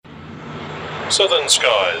Southern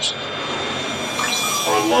Skies.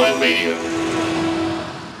 Online media.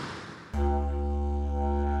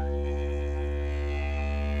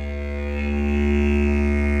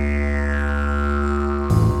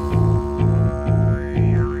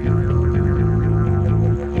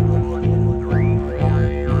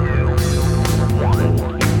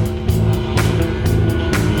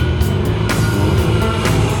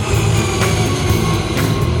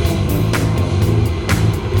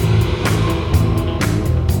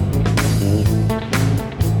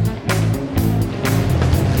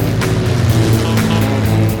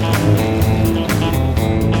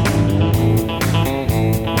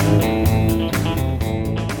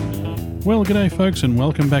 Well, g'day folks, and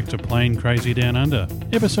welcome back to Plane Crazy Down Under,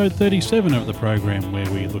 episode 37 of the program, where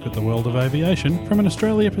we look at the world of aviation from an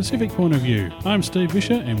Australia-Pacific point of view. I'm Steve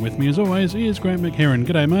Vischer, and with me as always is Grant McHerron.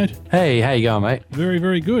 G'day, mate. Hey, how you going, mate? Very,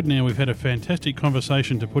 very good. Now, we've had a fantastic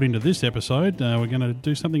conversation to put into this episode. We're going to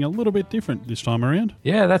do something a little bit different this time around.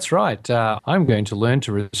 Yeah, that's right. I'm going to learn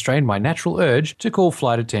to restrain my natural urge to call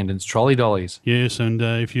flight attendants trolley dollies. Yes, and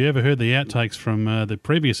if you ever heard the outtakes from the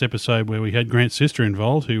previous episode where we had Grant's sister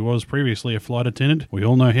involved, who was previously a flight attendant, we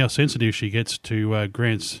all know how sensitive she gets to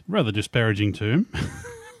Grant's rather disparaging term.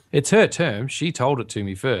 It's her term. She told it to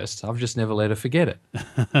me first. I've just never let her forget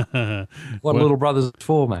it. What little brother's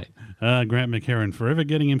for, mate? Grant McHerron, forever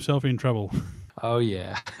getting himself in trouble. Oh,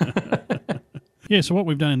 yeah. Yeah, so what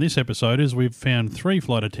we've done in this episode is we've found 3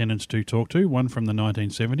 flight attendants to talk to, one from the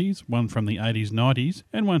 1970s, one from the 80s, 90s,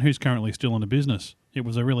 and one who's currently still in the business. It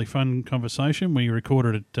was a really fun conversation. We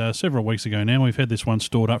recorded it several weeks ago now. We've had this one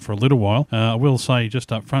stored up for a little while. I will say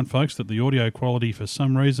just up front, folks, that the audio quality for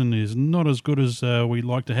some reason is not as good as we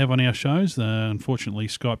like to have on our shows. Unfortunately,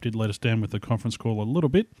 Skype did let us down with the conference call a little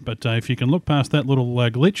bit. But if you can look past that little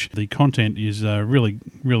glitch, the content is really,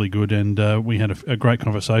 really good. And we had a great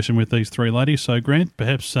conversation with these 3 ladies. So, Grant,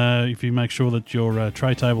 perhaps if you make sure that your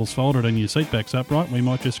tray table's folded and your seat back's upright, we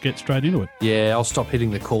might just get straight into it. Yeah, I'll stop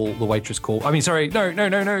hitting the waitress call.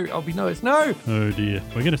 No. I'll be nice. No. Oh, dear.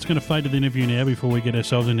 We're just going to fade to the interview now before we get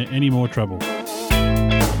ourselves into any more trouble.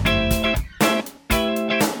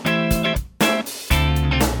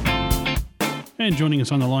 And joining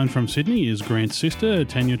us on the line from Sydney is Grant's sister,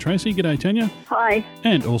 Tanya Tracy. G'day, Tanya. Hi.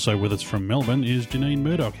 And also with us from Melbourne is Janine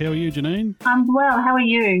Murdoch. How are you, Janine? I'm well. How are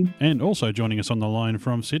you? And also joining us on the line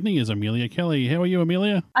from Sydney is Amelia Kelly. How are you,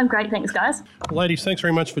 Amelia? I'm great, thanks, guys. Ladies, thanks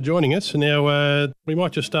very much for joining us. Now, we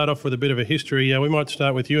might just start off with a bit of a history. We might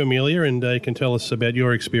start with you, Amelia, and you can tell us about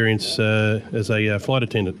your experience as a flight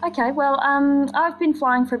attendant. Okay, well, I've been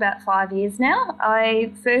flying for about 5 years now.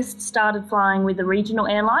 I first started flying with a regional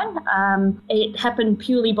airline. It happened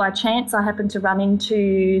purely by chance. I happened to run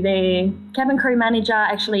into their cabin crew manager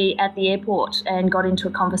actually at the airport and got into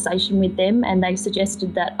a conversation with them, and they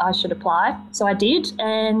suggested that I should apply. So I did,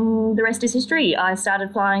 and the rest is history. I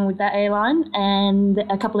started flying with that airline, and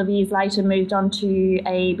a couple of years later moved on to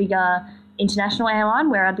a bigger international airline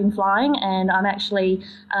where I've been flying, and I'm actually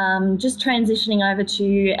just transitioning over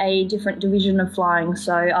to a different division of flying.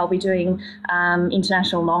 So I'll be doing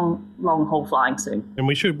international long haul flying soon. And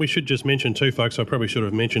we should just mention too, folks, I probably should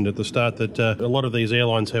have mentioned at the start that a lot of these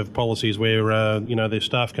airlines have policies where their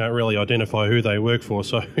staff can't really identify who they work for.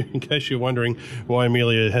 So in case you're wondering why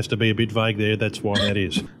Amelia has to be a bit vague there, that's why that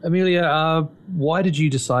is. Amelia, why did you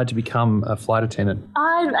decide to become a flight attendant?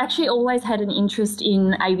 I've actually always had an interest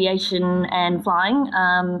in aviation and flying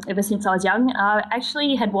ever since I was young. I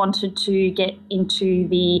actually had wanted to get into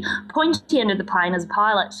the pointy end of the plane as a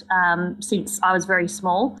pilot since I was very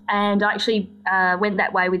small, and I actually went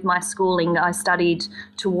that way with my schooling. I studied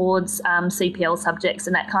towards CPL subjects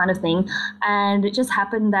and that kind of thing, and it just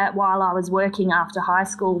happened that while I was working after high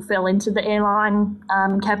school, fell into the airline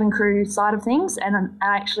cabin crew side of things, and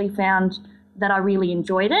I actually found that I really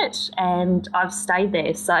enjoyed it, and I've stayed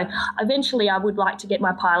there. So eventually I would like to get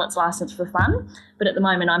my pilot's license for fun, but at the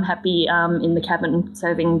moment I'm happy in the cabin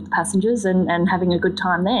serving passengers and having a good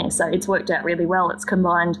time there. So it's worked out really well. It's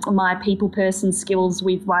combined my people person skills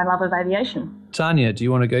with my love of aviation. Tanya, do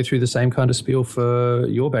you want to go through the same kind of spiel for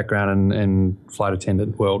your background and flight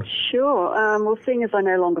attendant world? Sure. Well, seeing as I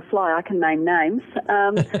no longer fly, I can name names.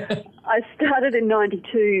 I started in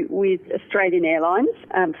 92 with Australian Airlines,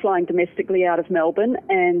 flying domestically out of Melbourne,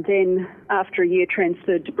 and then after a year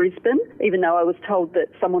transferred to Brisbane, even though I was told that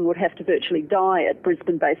someone would have to virtually die at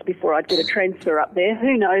Brisbane base before I'd get a transfer up there.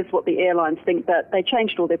 Who knows what the airlines think, but they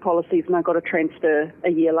changed all their policies and I got a transfer a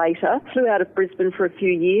year later. Flew out of Brisbane for a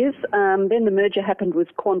few years. Then the merger happened with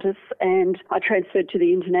Qantas and I transferred to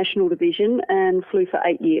the international division and flew for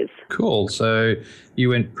 8 years. Cool. So you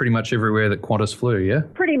went pretty much everywhere that Qantas flew, yeah?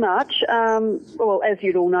 Pretty much. well, as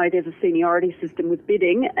you'd all know, there's a seniority system with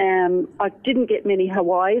bidding. I didn't get many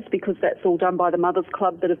Hawaiis because that's all done by the Mothers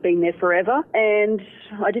Club that have been there forever. And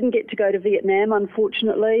I didn't get to go to Vietnam,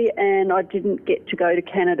 unfortunately, and I didn't get to go to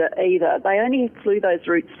Canada either. They only flew those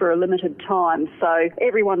routes for a limited time, so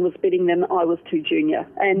everyone was bidding them. I was too junior.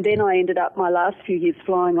 And then I ended up, my last few years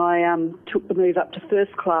flying, I took the move up to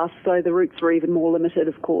first class, so the routes were even more limited,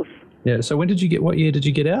 of course. Yeah, so what year did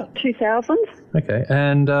you get out? 2000. Okay,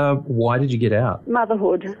 and why did you get out?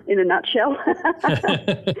 Motherhood, in a nutshell.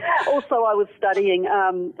 Also, I was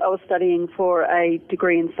studying for a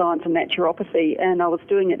degree in science and naturopathy, and I was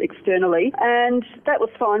doing it externally, and that was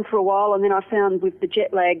fine for a while, and then I found with the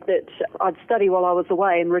jet lag that I'd study while I was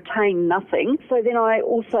away and retain nothing. So then I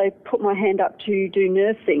also put my hand up to do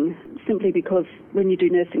nursing, simply because when you do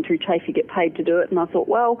nursing through TAFE, you get paid to do it, and I thought,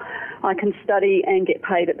 well, I can study and get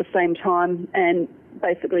paid at the same time, and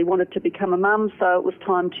basically wanted to become a mum, so it was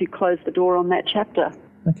time to close the door on that chapter.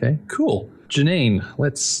 Okay, cool. Janine,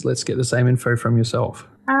 let's get the same info from yourself.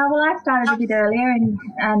 Well, I started a bit earlier in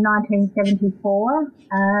 1974.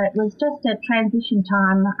 It was just a transition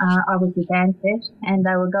time. I was with Ansett, and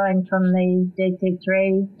they were going from the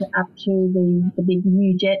DC-3s up to the big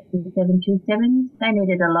new jets, the 727s. They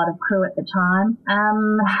needed a lot of crew at the time.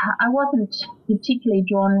 I wasn't particularly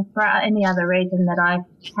drawn for any other reason that I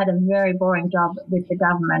had a very boring job with the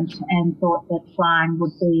government and thought that flying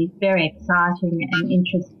would be very exciting and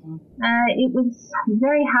interesting. It was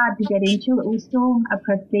very hard to get into. It was still a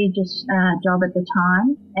prestigious job at the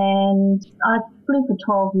time, and I flew for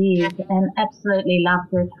 12 years and absolutely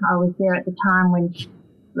loved it. I was there at the time when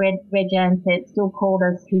Reg Ansett still called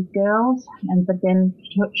us his girls, but then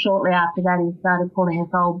shortly after that he started calling us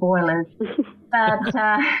old boilers. But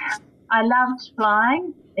I loved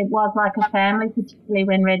flying. It was like a family, particularly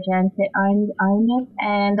when Reg Ansett owned it,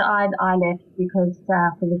 and I left because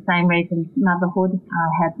for the same reason, motherhood.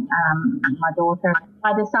 I had my daughter.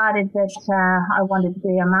 I decided that I wanted to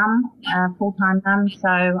be a mum, a full-time mum, so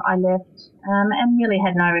I left and really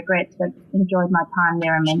had no regrets, but enjoyed my time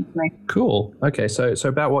there immensely. Cool. Okay, so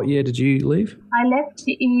about what year did you leave? I left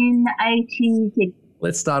in 86.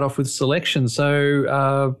 Let's start off with selection.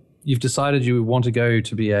 So you've decided you want to go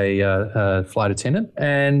to be a flight attendant.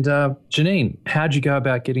 And Janine, how'd you go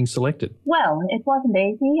about getting selected? Well, it wasn't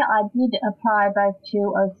easy. I did apply both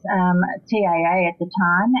to TAA at the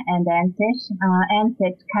time and Ansett.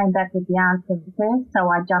 Ansett came back with the answer first, so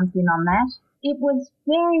I jumped in on that. It was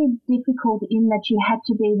very difficult in that you had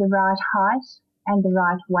to be the right height and the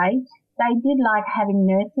right weight. They did like having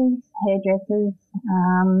nurses, hairdressers,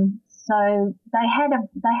 so they had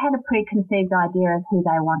a preconceived idea of who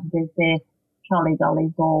they wanted as their trolley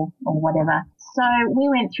dollies or whatever. So we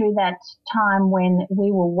went through that time when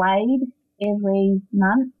we were weighed every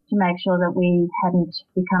month to make sure that we hadn't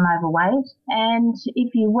become overweight. And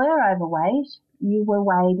if you were overweight, you were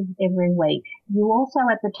weighed every week. You also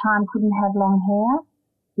at the time couldn't have long hair.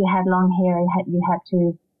 If you had long hair, you had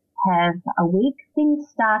to have a wig. Things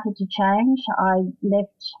started to change. I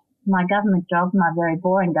left my government job, my very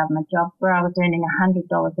boring government job, where I was earning $100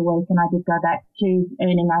 a week, and I did go back to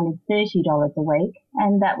earning only $30 a week,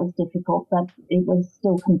 and that was difficult, but it was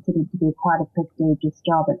still considered to be quite a prestigious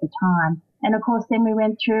job at the time. And of course, then we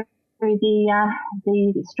went through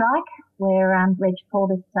the strike, where Reg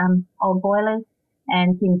called us old boilers,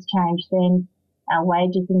 and things changed then. Our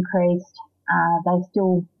wages increased. They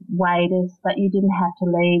still weighed us, but you didn't have to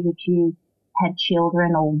leave if you had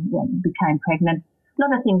children or became pregnant. A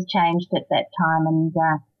lot of things changed at that time, and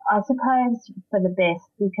I suppose for the best,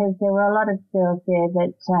 because there were a lot of girls there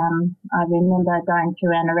that I remember going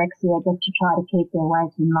through anorexia just to try to keep their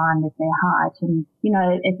weight in line with their height. And, you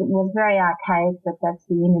know, it was very archaic, but that's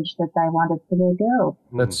the image that they wanted for their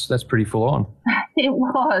girls. That's pretty full on. It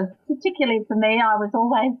was. Particularly for me, I was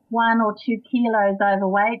always 1 or 2 kilos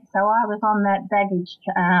overweight, so I was on that baggage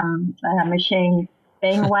machine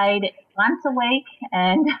being weighed once a week,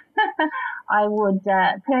 and I would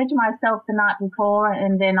purge myself the night before,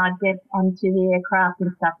 and then I'd get onto the aircraft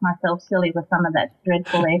and stuff myself silly with some of that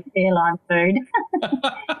dreadful airline food.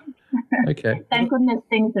 Okay. Thank goodness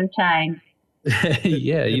things have changed.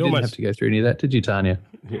 Yeah, you didn't have to go through any of that, did you, Tanya?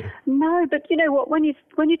 Yeah. No, but you know what, when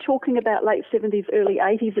you're talking about late 70s, early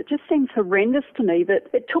 80s, it just seems horrendous to me that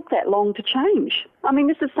it took that long to change. I mean,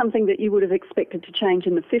 this is something that you would have expected to change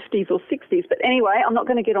in the 50s or 60s. But anyway, I'm not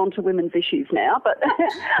going to get on to women's issues now, but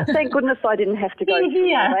thank goodness I didn't have to go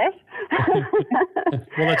through all that.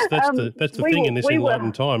 Well, that's the thing in this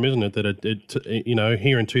enlightened time, isn't it? That it you know,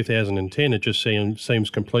 here in 2010, it just seems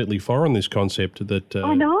completely foreign, this concept that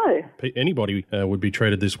I know anybody would be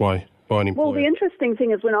treated this way. by an employer? Well, the interesting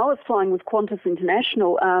thing is when I was flying with Qantas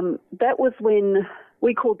International, that was when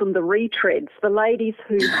we called them the retreads, the ladies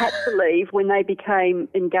who had to leave when they became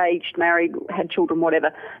engaged, married, had children,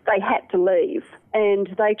 whatever. They had to leave.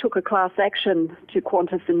 And they took a class action to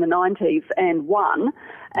Qantas in the 90s and won,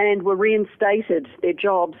 and were reinstated their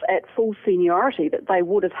jobs at full seniority that they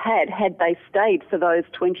would have had they stayed for those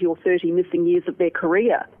 20 or 30 missing years of their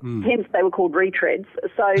career. Hence, they were called retreads.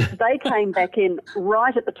 So they came back in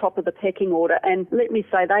right at the top of the pecking order, and let me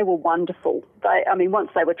say, they were wonderful. Once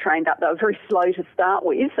they were trained up, they were very slow to start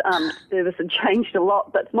with. Service had changed a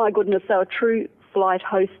lot, but my goodness, they were true flight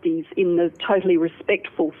hosties in the totally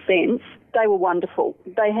respectful sense. They were wonderful.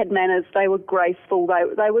 They had manners. They were graceful.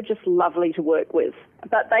 They were just lovely to work with.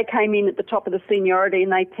 But they came in at the top of the seniority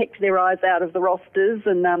and they pecked their eyes out of the rosters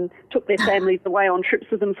and took their families away on trips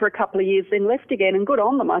with them for a couple of years, then left again. And good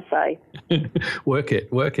on them, I say. Work it.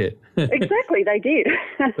 Exactly, they did.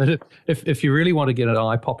 But if you really want to get an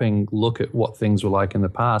eye-popping look at what things were like in the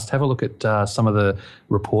past, have a look at some of the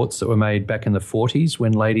reports that were made back in the 40s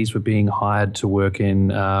when ladies were being hired to work in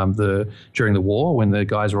during the war, when the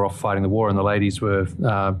guys were off fighting the war and the ladies were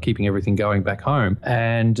keeping everything going back home.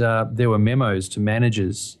 And there were memos to managers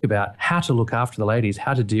about how to look after the ladies,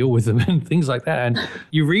 how to deal with them and things like that. And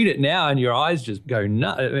you read it now and your eyes just go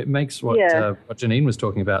nuts. It makes what Janine was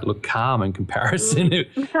talking about look calm in comparison.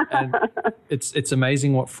 And it's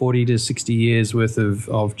amazing what 40 to 60 years worth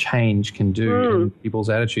of change can do in people's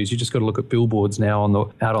attitudes. You just got to look at billboards now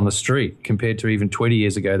out on the street compared to even 20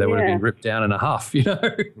 years ago. They would have been ripped down in a huff,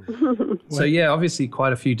 So obviously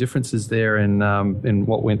quite a few differences there in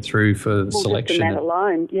what went through for the selection. Just in that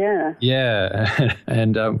alone, Yeah.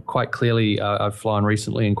 And quite clearly, I've flown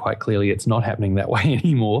recently, and quite clearly, it's not happening that way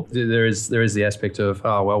anymore. There is the aspect of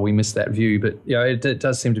we missed that view, but it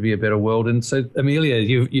does seem to be a better world. And so,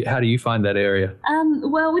 Amelia, how do you find that area?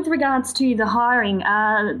 Well, with regards to the hiring,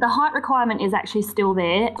 the height requirement is actually still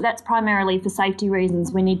there. That's primarily for safety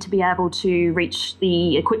reasons. We need to be able to reach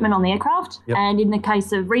the equipment on the aircraft, and in the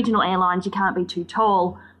case of regional airlines, you can't be too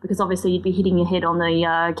tall, because obviously you'd be hitting your head on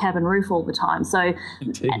the cabin roof all the time. So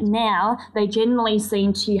now they generally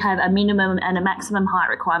seem to have a minimum and a maximum height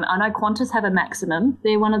requirement. I know Qantas have a maximum.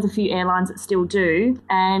 They're one of the few airlines that still do.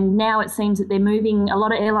 And now it seems that a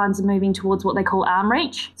lot of airlines are moving towards what they call arm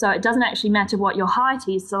reach. So it doesn't actually matter what your height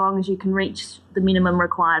is, so long as you can reach the minimum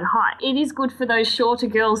required height. It is good for those shorter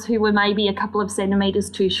girls who were maybe a couple of centimetres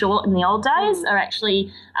too short in the old days, are actually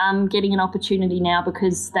getting an opportunity now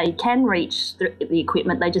because they can reach the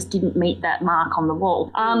equipment. They just didn't meet that mark on the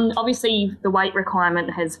wall. Obviously, the weight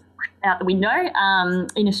requirement has out the window,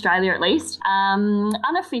 in Australia at least.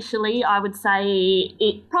 Unofficially, I would say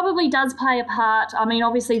it probably does play a part. I mean,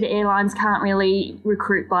 obviously the airlines can't really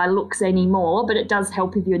recruit by looks anymore, but it does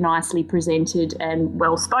help if you're nicely presented and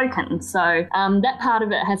well-spoken. So that part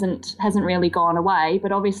of it hasn't really gone away,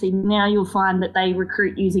 but obviously now you'll find that they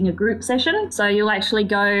recruit using a group session. So you'll actually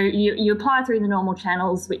you apply through the normal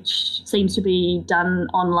channels, which seems to be done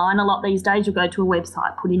online a lot these days. You'll go to a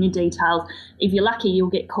website, put in your details. If you're lucky, you'll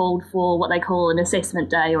get called for what they call an assessment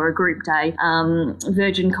day or a group day.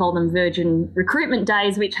 Virgin call them Virgin Recruitment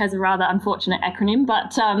Days, which has a rather unfortunate acronym,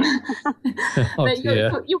 but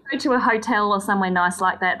you'll go to a hotel or somewhere nice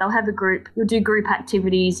like that. They'll have a group. You'll do group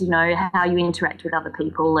activities, how you interact with other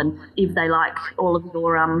people, and if they like all of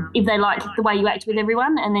your, if they like the way you act with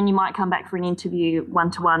everyone, and then you might come back for an interview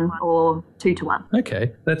 1-to-1 or 2-to-1.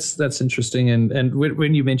 Okay, that's interesting. And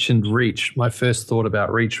when you mentioned reach, my first thought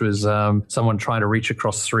about reach was someone trying to reach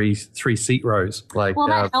across three seat rows, like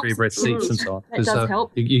three abreast seats and so on. That does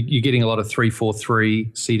help. You're getting a lot of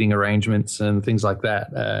 3-4-3 seating arrangements and things like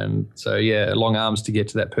that. And so, long arms to get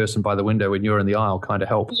to that person by the window when you're in the aisle kind of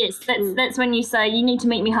help. Yes, that's when you say you need to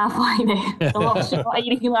meet me halfway there. Whilst you're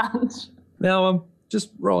eating lunch. Now,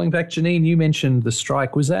 just rolling back, Janine, you mentioned the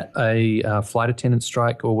strike. Was that a flight attendant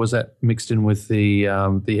strike, or was that mixed in with the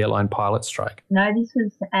airline pilot strike? No, this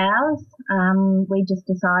was ours. We just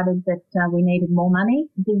decided that we needed more money.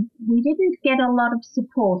 We didn't get a lot of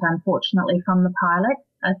support, unfortunately, from the pilot.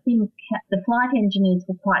 I think the flight engineers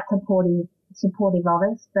were quite supportive of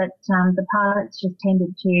us, but the pilots just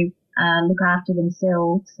tended to look after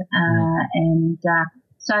themselves, and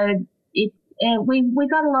so we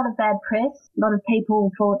got a lot of bad press. A lot of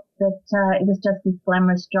people thought that it was just this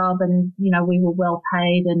glamorous job, and we were well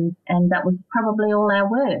paid, and that was probably all our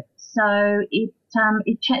work. So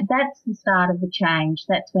that's the start of the change.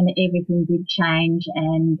 That's when everything did change,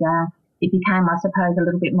 and it became, I suppose, a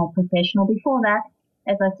little bit more professional. Before that,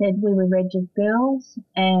 as I said, we were Reg's girls,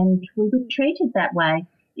 and we were treated that way.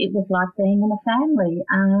 It was like being in a family.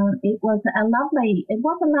 It was a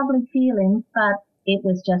lovely feeling, but it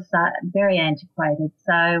was just very antiquated.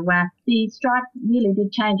 So the strike really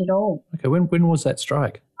did change it all. Okay, when was that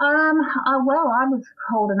strike? Well, I was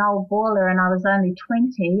called an old boiler and I was only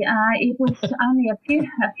 20. It was only a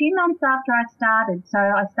few months after I started. So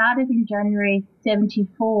I started in January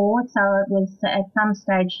 74. So it was at some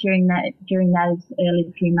stage during those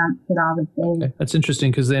early few months that I was there. Okay. That's interesting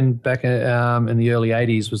because then back in the early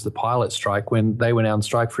 80s was the pilot strike when they went out on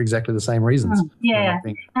strike for exactly the same reasons. Yeah,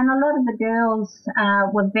 and a lot of the girls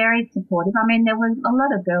were very supportive. I mean, there was a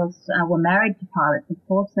lot of girls were married to pilots, of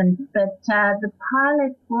course, but the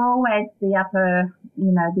pilots were always the upper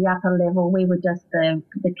level. We were just the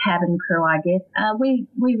cabin crew, I guess. We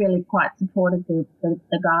really quite supported the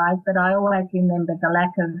guys, but I always remember the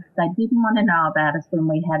lack of, they didn't want to know about us when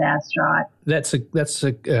we had our strike. That's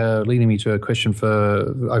leading me to a question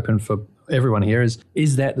open for everyone here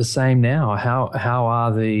is that the same now? How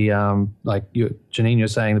are the Janine, you're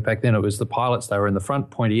saying that back then it was the pilots, they were in the front,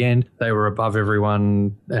 pointy end, they were above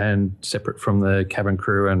everyone and separate from the cabin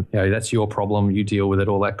crew, and that's your problem, you deal with it,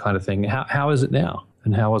 all that kind of thing. How is it now,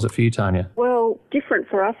 and how was it for you, Tanya? Well, different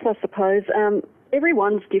for us, I suppose.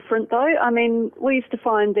 Everyone's different though. I mean, we used to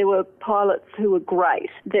find there were pilots who were great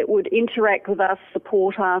that would interact with us,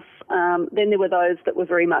 support us. Then there were those that were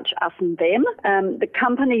very much us and them. The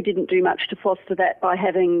company didn't do much to foster that by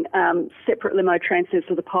having separate limo transfers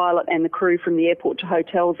for the pilot and the crew from the airport to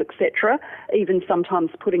hotels, etc., even sometimes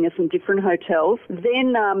putting us in different hotels.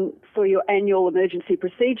 Then for your annual emergency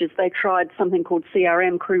procedures, they tried something called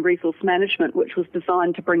CRM, Crew Resource Management, which was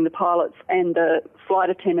designed to bring the pilots and the flight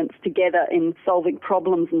attendants together in solving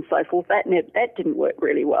problems and so forth. That didn't work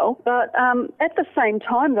really well. But at the same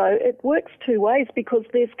time, though, it works two ways because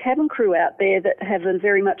there's cabin crew out there that have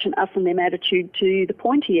very much an us and them attitude to the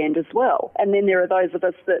pointy end as well. And then there are those of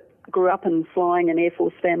us that grew up in flying and Air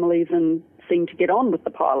Force families and seem to get on with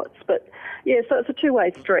the pilots. But, yeah, so it's a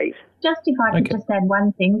two-way street. Just if I could just add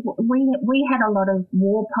one thing, we had a lot of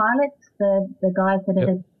war pilots, the guys that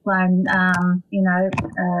had flown,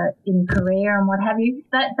 in Korea and what have you.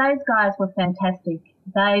 Those guys were fantastic.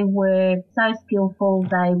 They were so skillful.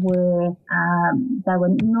 They were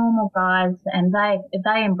normal guys, and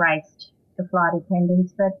they embraced the flight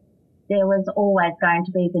attendants. But there was always going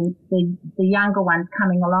to be the younger ones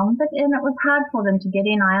coming along, and it was hard for them to get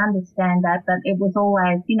in. I understand that, but it was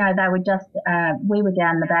always, they were just, we were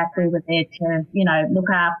down the back, we were there to, look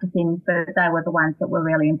after things, but they were the ones that were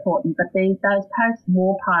really important. But those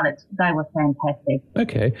post-war pilots, they were fantastic.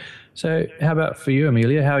 Okay. So how about for you,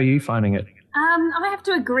 Amelia? How are you finding it? I have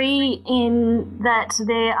to agree in that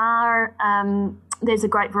there's a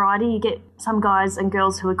great variety. You get some guys and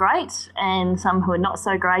girls who are great and some who are not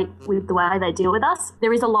so great with the way they deal with us.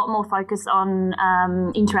 There is a lot more focus on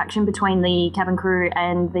interaction between the cabin crew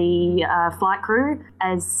and the flight crew.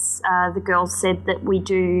 As the girls said, that we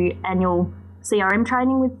do annual CRM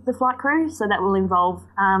training with the flight crew, so that will involve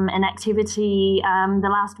an activity. The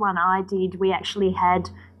last one I did, we actually had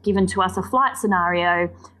given to us a flight scenario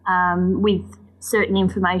with certain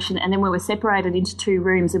information, and then we were separated into two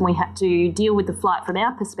rooms and we had to deal with the flight from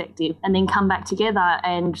our perspective and then come back together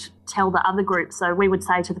and tell the other group. So we would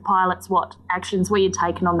say to the pilots what actions we had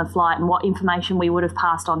taken on the flight and what information we would have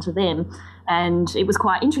passed on to them. And it was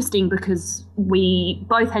quite interesting because we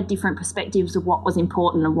both had different perspectives of what was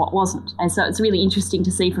important and what wasn't. And so it's really interesting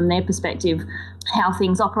to see from their perspective how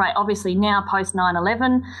things operate. Obviously now post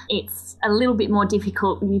 9/11, it's a little bit more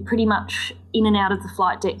difficult. You're pretty much in and out of the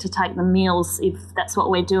flight deck to take the meals if that's what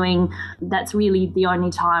we're doing. That's really the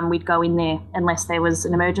only time we'd go in there unless there was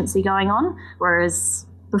an emergency going on. Whereas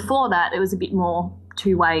before that, it was a bit more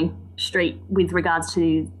two-way street with regards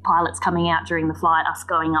to pilots coming out during the flight, us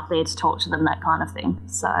going up there to talk to them, that kind of thing.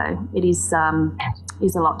 So it is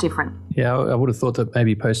a lot different. Yeah, I would have thought that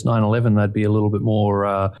maybe post 9/11 there'd be a little bit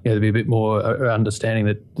more, there'd be a bit more understanding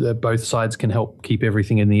that both sides can help keep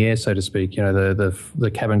everything in the air, so to speak.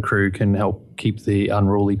 The cabin crew can help keep the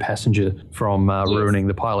unruly passenger from ruining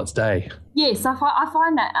the pilot's day. Yes, I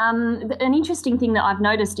find that an interesting thing that I've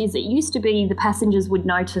noticed is it used to be the passengers would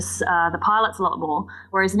notice the pilots a lot more,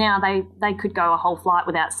 whereas now they could go a whole flight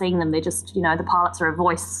without seeing them. They're just, the pilots are a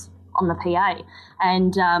voice on the PA.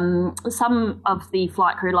 And some of the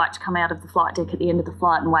flight crew like to come out of the flight deck at the end of the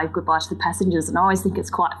flight and wave goodbye to the passengers. And I always think it's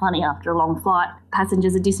quite funny after a long flight.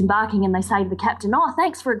 Passengers are disembarking and they say to the captain, "Oh,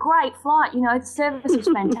 thanks for a great flight. The service was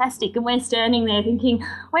fantastic." And we're standing there thinking,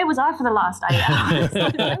 where was I for the last 8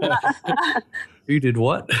 hours? Who did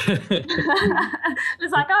what? It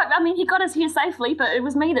was like, I mean, he got us here safely, but it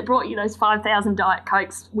was me that brought you those 5,000 Diet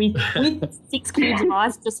Cokes with 6 cubes of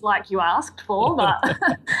ice, just like you asked for. But,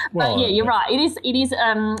 but yeah, you're right. It is.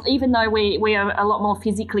 Even though we are a lot more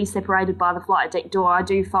physically separated by the flight deck door, I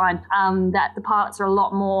do find that the pilots are a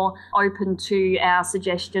lot more open to our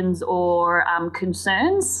suggestions or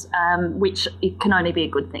concerns, which it can only be a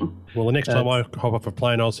good thing. Well, the next time I hop off a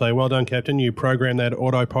plane, I'll say, well done, Captain. You programmed that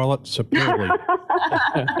autopilot superbly.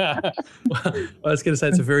 I was going to say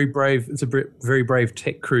it's a very brave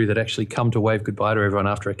tech crew that actually come to wave goodbye to everyone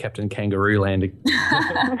after a Captain Kangaroo landing.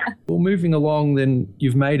 Well, moving along, then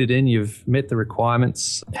you've made it in, you've met the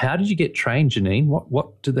requirements. How did you get trained, Janine?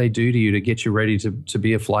 What did they do to you to get you ready to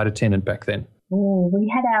be a flight attendant back then? Oh, we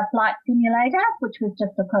had our flight simulator, which was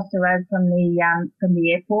just across the road from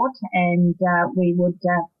the airport, and we would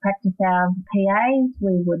practice our PAs.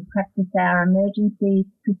 We would practice our emergency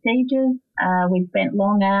procedures. We spent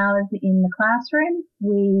long hours in the classroom.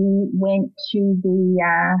 We went to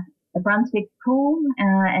the Brunswick pool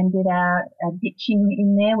and did our ditching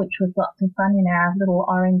in there, which was lots of fun in our little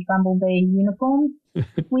orange bumblebee uniforms.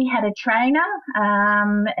 We had a trainer,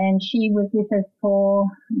 and she was with us for,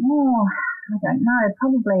 I don't know,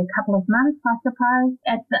 probably a couple of months, I suppose.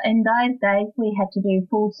 In those days, we had to do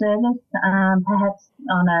full service, perhaps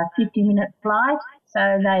on a 50-minute flight. So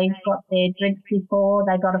they got their drinks before,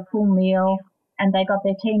 they got a full meal, and they got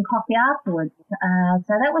their tea and coffee afterwards.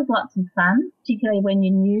 So that was lots of fun, particularly when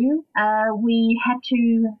you're new. We had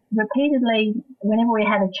to repeatedly, whenever we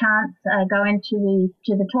had a chance, go into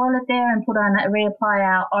the toilet there and reapply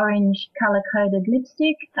our orange colour-coded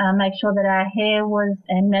lipstick, make sure that our hair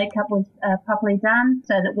and makeup was properly done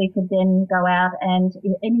so that we could then go out, and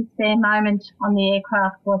any spare moment on the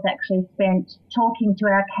aircraft was actually spent talking to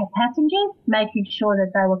our passengers, making sure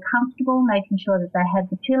that they were comfortable, making sure that they had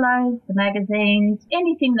the pillows, the magazines,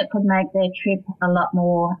 anything that could make their trip a lot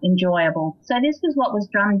more enjoyable. So this was what was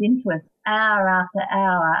drummed into us hour after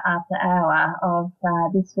hour after hour of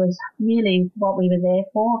this was really what we were there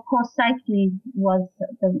for. Of course, safety was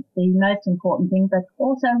the most important thing, but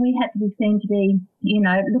also we had to be seen to be,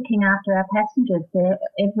 looking after our passengers, their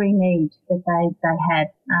every need that they had.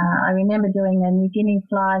 I remember doing a New Guinea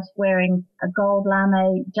flight wearing a gold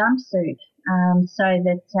lame jumpsuit, so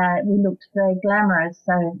that we looked very glamorous,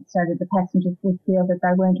 so that the passengers would feel that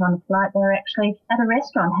they weren't on a flight, they were actually at a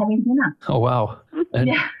restaurant having dinner. Oh, wow.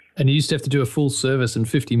 Yeah. And you used to have to do a full service in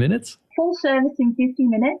 50 minutes? Full service in 50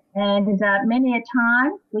 minutes, and many a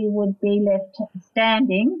time we would be left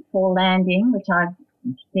standing for landing, which I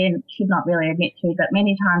should not really admit to, but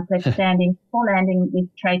many times left standing for landing with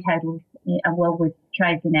tray tables, with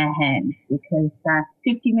trays in our hands, because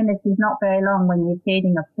 50 minutes is not very long when you're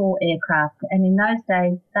feeding a full aircraft, and in those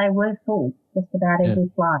days they were full. Just about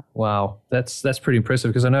every flight. Wow, that's pretty impressive,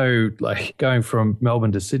 because I know, like, going from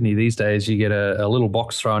Melbourne to Sydney these days, you get a little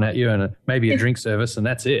box thrown at you and maybe a drink service, and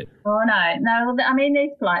that's it. Oh no. I mean,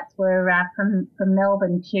 these flights were from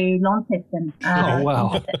Melbourne to Launceston. Oh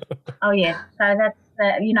wow. Oh yeah. So that's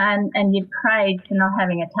and you prayed for not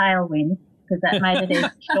having a tailwind, because that made it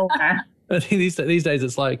even shorter. I think these days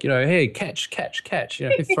it's like, hey, catch,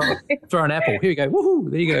 throw an apple. Here you go. Woohoo!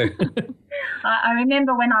 There you go. I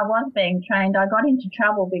remember when I was being trained, I got into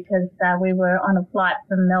trouble because we were on a flight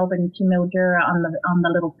from Melbourne to Mildura on the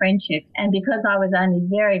Little Friendship, and because I was only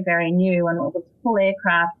very, very new and it was full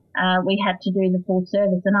aircraft, we had to do the full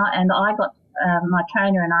service, and I got. My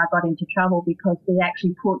trainer and I got into trouble because we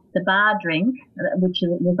actually put the bar drink, which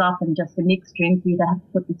was often just a mixed drink. You'd have to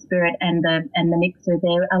put the spirit and the mixer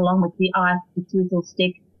there, along with the ice, the sizzle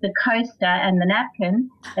stick, the coaster and the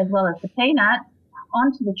napkin, as well as the peanuts,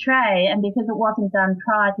 onto the tray. And because it wasn't done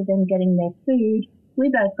prior to them getting their food, we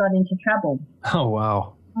both got into trouble. Oh,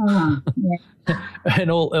 wow. Yeah.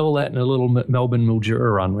 And all that in a little Melbourne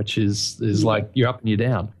Mildura run, which is like you're up and you're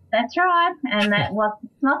down. That's right, and that was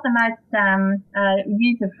not the most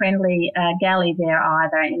user-friendly galley there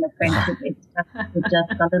either in the Friendship. It's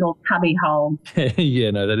just a little cubby hole.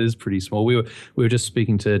 Yeah, no, that is pretty small. We were just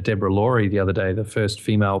speaking to Deborah Laurie the other day, the first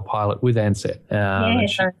female pilot with Ansett.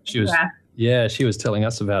 She was telling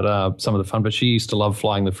us about some of the fun, but she used to love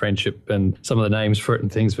flying the Friendship and some of the names for it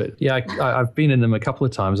and things. But yeah, I've been in them a couple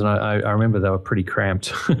of times, and I remember they were pretty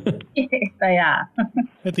cramped. they are.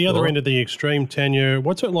 At the other end of the extreme, Tanya,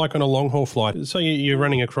 what's it like on a long-haul flight? Say you're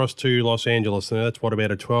running across to Los Angeles, and that's what,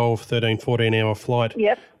 about a 12, 13, 14-hour flight?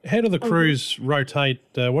 Yep. How do the crews rotate?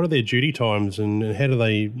 What are their duty times, and how do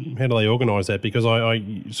they organise that? Because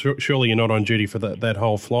surely you're not on duty for that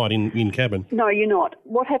whole flight in cabin. No, you're not.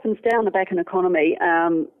 What happens down the back in economy,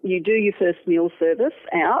 you do your first meal service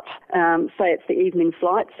out, say it's the evening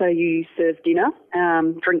flight, so you serve dinner,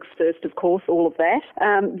 drinks first, of course, all of that.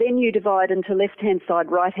 Then you divide into left-hand side,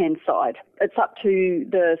 right-hand side. It's up to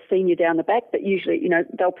the senior down the back, but usually,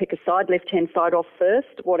 they'll pick a side, left-hand side off first,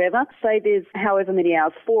 whatever. Say there's however many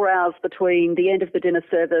hours, 4 hours between the end of the dinner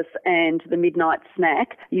service and the midnight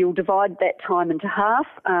snack. You'll divide that time into half.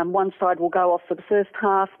 One side will go off for the first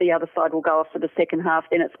half, the other side will go off for the second half,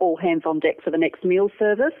 then it's all hands on deck for the next meal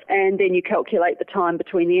service. And then you calculate the time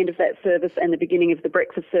between the end of that service and the beginning of the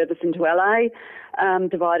breakfast service into LA,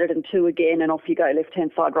 divide it in two again, and off you go,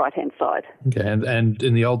 left-hand side, right-hand side. Okay, and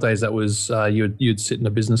in the old days, that was you'd sit in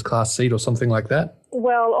a business class seat or something like that?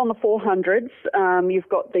 Well, on the 400s, you've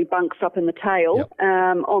got the bunks up in the tail. Yep.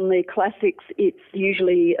 On the classics, it's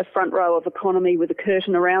usually a front row of economy with a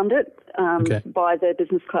curtain around it by the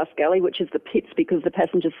business class galley, which is the pits, because the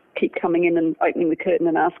passengers keep coming in and opening the curtain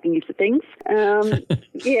and asking you for things.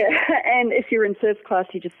 Yeah, and if you're in first class,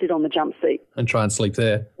 you just sit on the jump seat. And try and sleep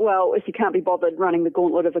there. Well, if you can't be bothered running the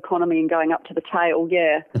gauntlet of economy and going up to the tail,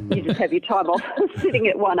 you just have your time off sitting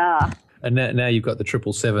at 1R. And now you've got the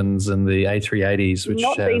 777s and the A380s, which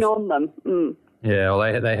not been on them. Yeah,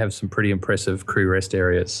 well, they have some pretty impressive crew rest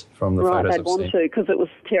areas from the photos I've seen. Right, they'd want to, because it was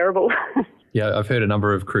terrible. Yeah, I've heard a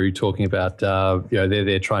number of crew talking about, they're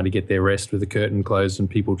there trying to get their rest with the curtain closed and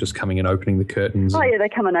people just coming and opening the curtains. Oh, yeah, they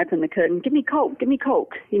come and open the curtain. Give me Coke, and,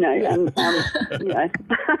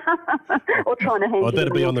 or trying to hand you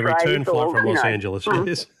that'd be on the return flight from Los Angeles,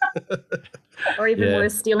 yes. Or even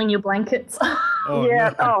worse, stealing your blankets. Oh,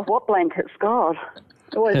 yeah, no. Oh, what blankets? God,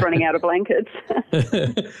 always running out of blankets.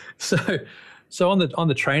 So on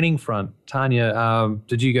the training front, Tanya,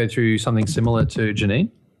 did you go through something similar to Janine?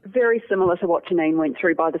 Very similar to what Janine went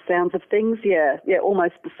through by the sounds of things, yeah,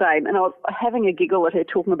 almost the same. And I was having a giggle at her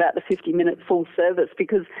talking about the 50-minute full service,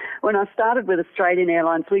 because when I started with Australian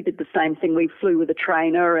Airlines, we did the same thing. We flew with a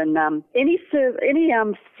trainer, and any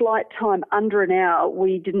flight time under an hour,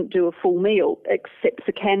 we didn't do a full meal, except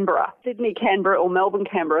for Canberra. Sydney, Canberra, or Melbourne,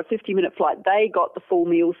 Canberra, 50-minute flight, they got the full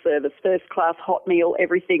meal service, first class, hot meal,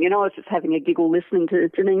 everything. And I was just having a giggle listening to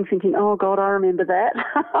Janine thinking, oh, God, I remember that.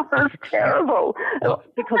 It was terrible.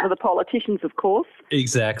 Because of the politicians, of course.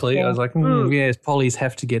 Exactly. Yeah. I was like, yes, pollies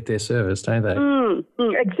have to get their service, don't they?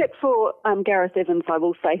 Except for Gareth Evans, I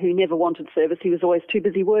will say, who never wanted service. He was always too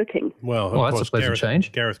busy working. Well, that's a pleasant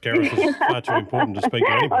change. Gareth is far too important to speak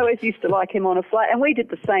to anybody. I always used to like him on a flight. And we did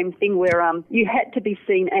the same thing where you had to be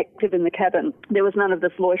seen active in the cabin. There was none of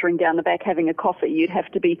this loitering down the back having a coffee. You'd have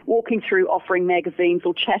to be walking through, offering magazines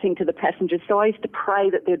or chatting to the passengers. So I used to pray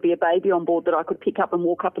that there'd be a baby on board that I could pick up and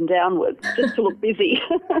walk up and down with, just to look busy.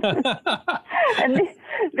 And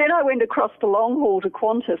then I went across to long haul to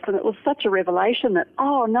Qantas, and it was such a revelation that,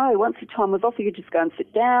 oh no, once your time was off, you could just go and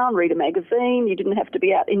sit down, read a magazine. You didn't have to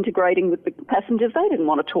be out integrating with the passengers. They didn't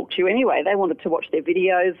want to talk to you anyway. They wanted to watch their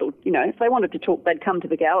videos, or, if they wanted to talk, they'd come to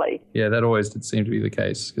the galley. Yeah, that always did seem to be the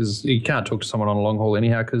case, because you can't talk to someone on a long haul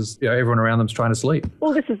anyhow, because everyone around them's trying to sleep.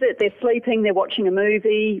 Well, this is it. They're sleeping, they're watching a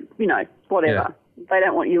movie, whatever. Yeah. They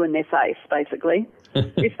don't want you in their face, basically.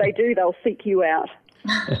 If they do, they'll seek you out.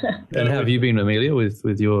 And how have you been, Amelia,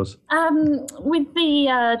 with yours? With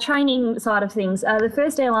the training side of things, the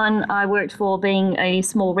first airline I worked for, being a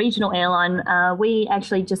small regional airline, we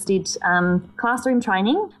actually just did classroom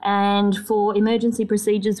training, and for emergency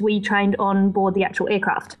procedures we trained on board the actual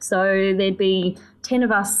aircraft. So there'd be 10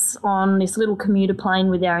 of us on this little commuter plane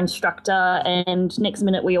with our instructor, and next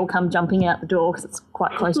minute we all come jumping out the door because it's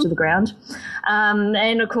quite close to the ground.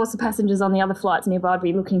 And of course the passengers on the other flights nearby would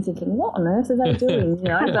be looking, thinking, what on earth are they doing?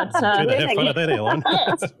 But they have fun at that airline.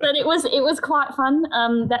 Yes, but it was quite fun,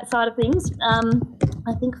 that side of things.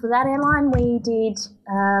 I think for that airline we did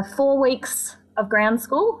 4 weeks of ground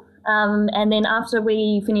school. And then after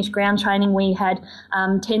we finished ground training, we had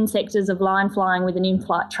 10 sectors of line flying with an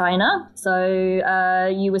in-flight trainer. So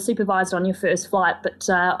you were supervised on your first flight, but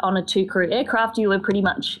on a 2-crew aircraft, you were pretty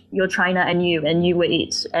much your trainer and you were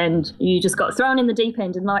it. And you just got thrown in the deep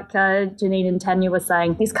end. And like Janine and Tanya were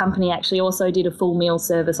saying, this company actually also did a full meal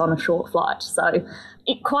service on a short flight. So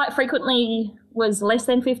it quite frequently was less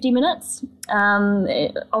than 50 minutes.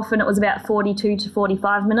 Often it was about 42 to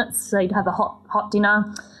 45 minutes. So you'd have a hot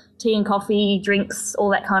dinner, tea and coffee, drinks, all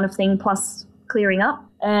that kind of thing, plus clearing up.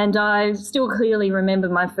 And I still clearly remember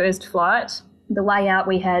my first flight. the way out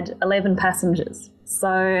we had 11 passengers. So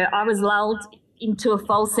I was lulled into a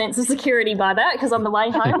false sense of security by that, because on the way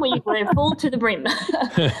home we were full to the brim.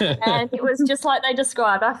 And it was just like they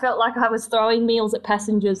described. I felt like I was throwing meals at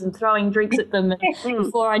passengers and throwing drinks at them, and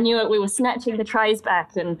before I knew it we were snatching the trays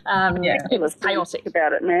back, and it was chaotic.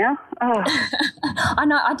 About it now. Oh.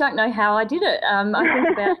 I don't know how I did it. I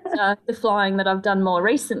think about the flying that I've done more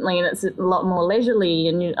recently, and it's a lot more leisurely,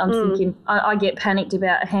 and I'm thinking I get panicked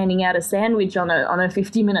about handing out a sandwich on a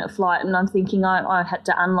 50-minute flight, and I'm thinking I had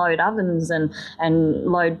to unload ovens and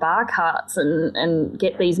load bar carts and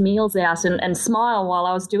get these meals out and smile while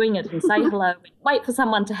I was doing it and say hello, wait for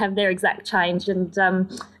someone to have their exact change. And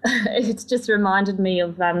it's just reminded me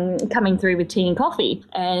of coming through with tea and coffee,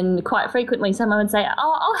 and quite frequently someone would say,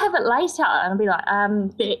 oh, I'll have it later, and I'd be like,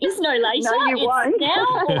 there is no later. No, you won't. Now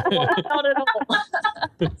or not at all.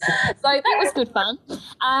 So that was good fun.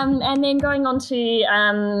 And then going on to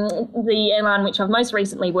the airline which I've most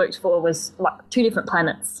recently worked for was like 2 different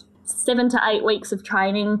planets. 7 to 8 weeks of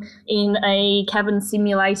training in a cabin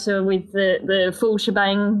simulator with the full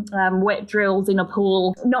shebang, wet drills in a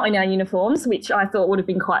pool, not in our uniforms, which I thought would have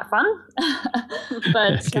been quite fun.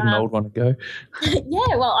 But get an old one to go.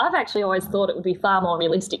 Yeah, well, I've actually always thought it would be far more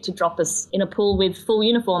realistic to drop us in a pool with full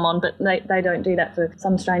uniform on, but they don't do that for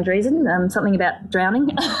some strange reason, something about drowning.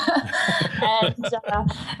 And so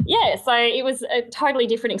it was a totally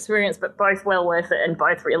different experience, but both well worth it and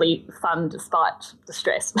both really fun despite the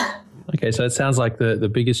stress. Okay, so it sounds like the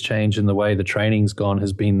biggest change in the way the training's gone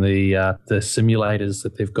has been the simulators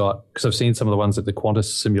that they've got, because I've seen some of the ones at the Qantas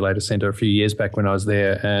Simulator Centre a few years back when I was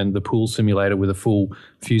there, and the pool simulator with a full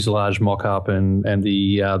fuselage mock-up and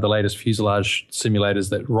the latest fuselage simulators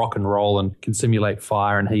that rock and roll and can simulate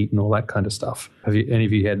fire and heat and all that kind of stuff. Have any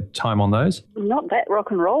of you had time on those? Not that rock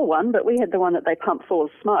and roll one, but we had the one that they pump full of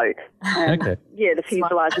smoke. Okay. Yeah, the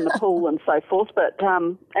fuselage in the pool and so forth, but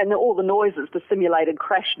and all the noises, the simulated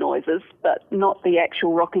crash noises, but not the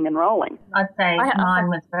actual rocking and rolling. I'd say mine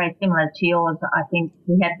was very similar to yours. I think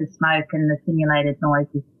we had the smoke and the simulated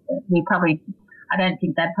noises. I don't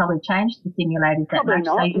think that probably changed the simulators that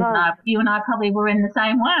probably much. Not, so you and I probably were in the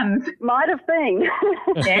same ones. Might have been.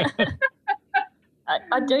 Yeah.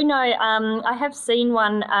 I do know, I have seen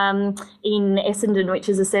one in Essendon, which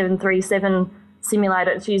is a 737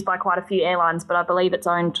 simulator. It's used by quite a few airlines, but I believe it's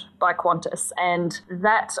owned by Qantas. And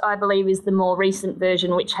that, I believe, is the more recent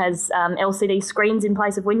version, which has LCD screens in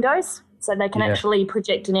place of windows. So they can actually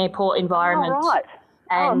project an airport environment. Oh, right.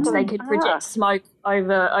 And they could project smoke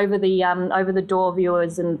over the door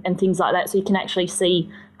viewers and things like that, so you can actually see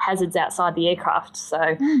hazards outside the aircraft.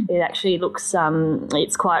 So it actually looks,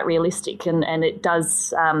 it's quite realistic, and it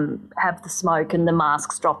does have the smoke and the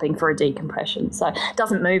masks dropping for a decompression. So it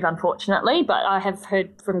doesn't move, unfortunately, but I have heard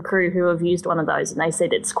from crew who have used one of those, and they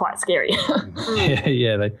said it's quite scary.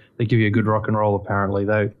 Yeah, they give you a good rock and roll, apparently.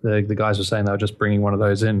 The guys were saying they were just bringing one of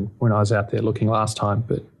those in when I was out there looking last time.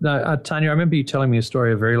 But no, Tanya, I remember you telling me a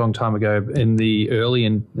story a very long time ago in the early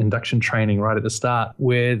induction training right at the start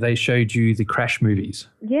where they showed you the crash movies.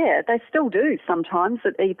 Yeah, they still do sometimes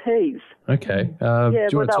at EPs. Okay. Do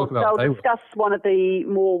you want to talk about they'll discuss one of the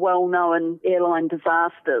more well-known airline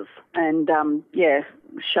disasters and,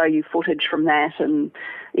 show you footage from that and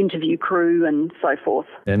interview crew and so forth.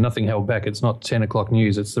 Yeah, nothing held back. It's not 10 o'clock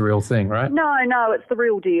news. It's the real thing, right? No, it's the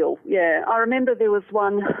real deal. Yeah, I remember there was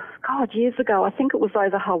one, years ago. I think it was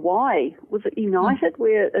over Hawaii. Was it United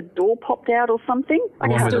where a door popped out or something?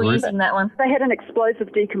 I'm still using that one. They had an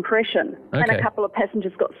explosive decompression and a couple of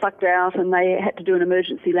passengers got sucked out and they had to do an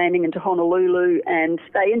emergency landing into Honolulu, and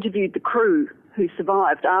they interviewed the crew who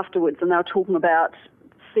survived afterwards, and they were talking about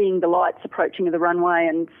seeing the lights approaching the runway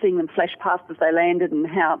and seeing them flash past as they landed and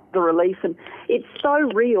how the relief. And it's so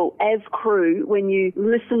real as crew when you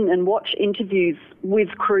listen and watch interviews with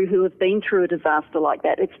crew who have been through a disaster like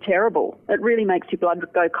that. It's terrible. It really makes your blood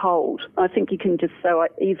go cold. I think you can just so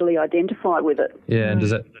easily identify with it. Yeah, and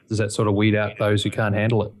does that sort of weed out those who can't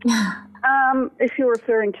handle it? If you're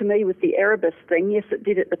referring to me with the Erebus thing, yes, it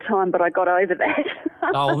did at the time, but I got over that.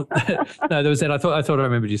 No, there was that. I thought I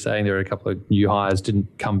remembered you saying there were a couple of new hires didn't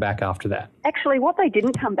come back after that. Actually, what they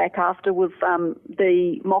didn't come back after was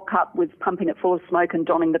the mock-up with pumping it full of smoke and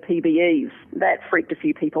donning the PBEs. That freaked a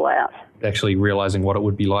few people out. Actually realising what it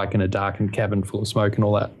would be like in a darkened cabin full of smoke and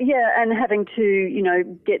all that. Yeah, and having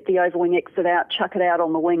to, get the overwing exit out, chuck it out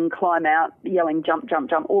on the wing, climb out, yelling jump, jump,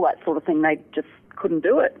 jump, all that sort of thing. They just couldn't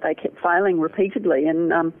do it. They kept failing repeatedly,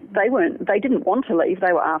 and they didn't want to leave.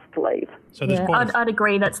 They were asked to leave. So there's quite I'd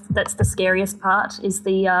agree. That's the scariest part is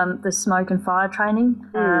the smoke and fire training.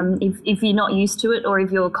 If you're not used to it, or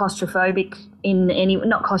if you're claustrophobic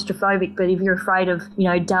not claustrophobic, but if you're afraid of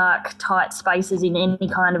dark, tight spaces in any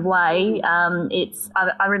kind of way,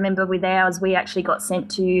 I remember with ours we actually got sent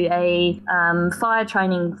to a fire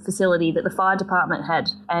training facility that the fire department had,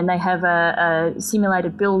 and they have a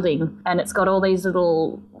simulated building, and it's got all these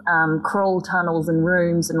little crawl tunnels and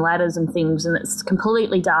rooms and ladders and things, and it's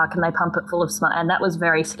completely dark, and they pump it full of smoke, and that was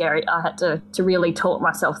very scary. I had to really talk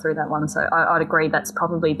myself through that one, so I'd agree that's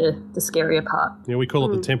probably the scarier part. Yeah, we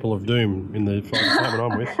call it the Temple of Doom in the fire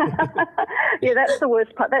department I'm with. Yeah, that's the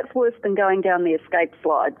worst part. That's worse than going down the escape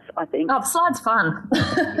slides, I think. Oh, the slide's fun.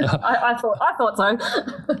 I thought so.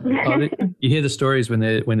 You hear the stories when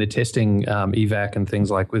they're testing evac and things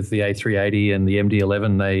like with the A380 and the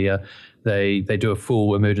MD-11, they do a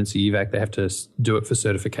full emergency evac. They have to do it for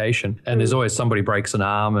certification, and there's always somebody breaks an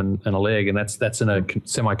arm and a leg, and that's in a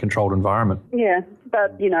semi-controlled environment. Yeah,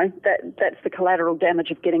 but that's the collateral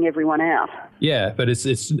damage of getting everyone out. Yeah, but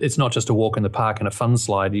it's not just a walk in the park and a fun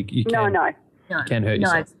slide. You can, No. Can hurt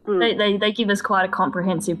yourself. They give us quite a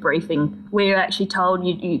comprehensive briefing. We're actually told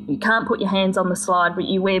you can't put your hands on the slide, but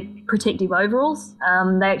you wear protective overalls.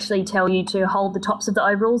 They actually tell you to hold the tops of the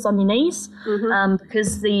overalls on your knees,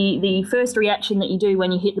 because the first reaction that you do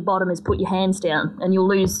when you hit the bottom is put your hands down, and you'll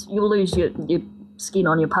lose your skin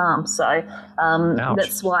on your palm. So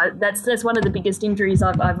that's why that's one of the biggest injuries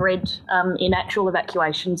I've read in actual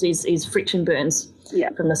evacuations is friction burns. Yeah,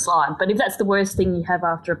 from the slide. But if that's the worst thing you have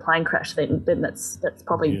after a plane crash, then that's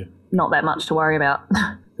probably not that much to worry about.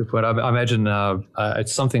 Good point. I imagine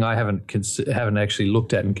it's something I haven't actually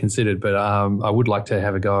looked at and considered, but I would like to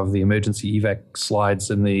have a go of the emergency evac slides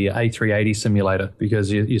in the A380 simulator, because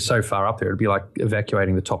you're so far up there. It'd be like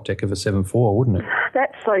evacuating the top deck of a 747, wouldn't it?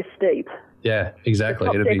 That's so steep. Yeah, exactly.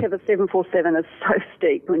 The top deck of a 747 is so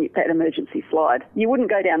steep when that emergency slide. You wouldn't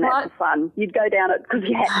go down that for fun. You'd go down it because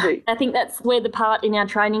you had to. I think that's where the part in our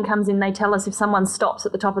training comes in. They tell us if someone stops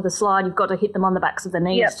at the top of the slide, you've got to hit them on the backs of the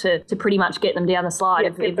knees to pretty much get them down the slide.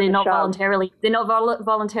 If they're not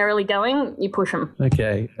voluntarily going, you push them.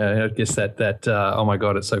 Okay, I guess that oh my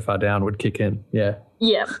God, it's so far down would kick in. Yeah.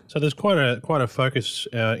 Yeah. So there's quite a focus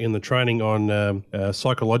in the training on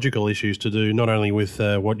psychological issues to do not only with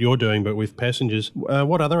what you're doing but with passengers.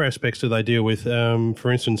 What other aspects do they deal with?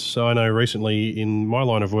 For instance, I know recently in my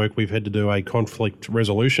line of work we've had to do a conflict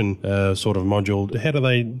resolution sort of module. How do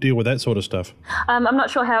they deal with that sort of stuff? I'm not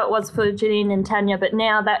sure how it was for Janine and Tanya, but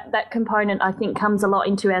now that component I think comes a lot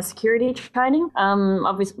into our security training,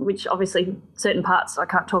 which obviously certain parts I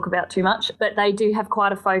can't talk about too much, but they do have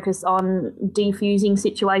quite a focus on defusing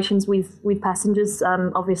situations with passengers,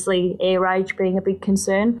 obviously air rage being a big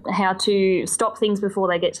concern, how to stop things before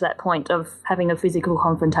they get to that point of having a physical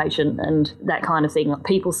confrontation and that kind of thing, like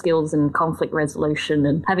people skills and conflict resolution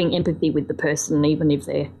and having empathy with the person even if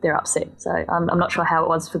they're upset. So I'm not sure how it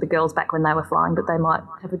was for the girls back when they were flying, but they might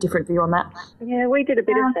have a different view on that. Yeah, we did a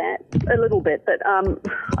bit of that, a little bit, but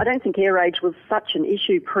I don't think air rage was such an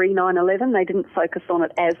issue pre-9/11. They didn't focus on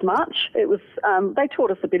it as much. It was they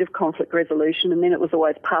taught us a bit of conflict resolution, and then it was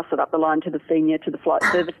always pass it up the line to the flight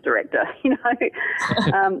service director.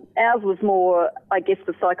 Ours was more, I guess,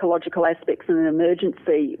 the psychological aspects in an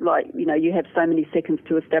emergency. Like, you have so many seconds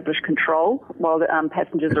to establish control while the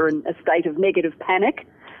passengers are in a state of negative panic.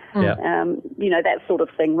 Yeah. That sort of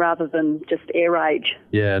thing, rather than just air rage.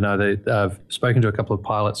 Yeah, no, I've spoken to a couple of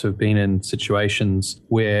pilots who have been in situations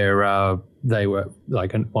where they were,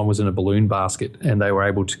 like, one was in a balloon basket and they were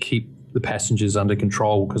able to keep the passengers under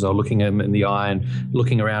control because they were looking at them in the eye and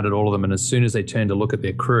looking around at all of them. And as soon as they turned to look at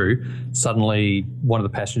their crew, suddenly one of the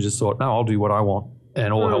passengers thought, no, I'll do what I want.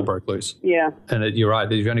 And all hell broke loose. Yeah. And you're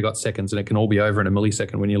right, you've only got seconds and it can all be over in a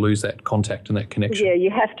millisecond when you lose that contact and that connection. Yeah, you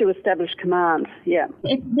have to establish command. Yeah.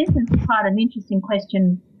 This is quite an interesting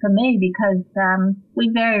question for me because we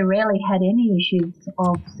very rarely had any issues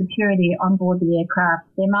of security on board the aircraft.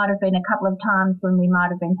 There might have been a couple of times when we might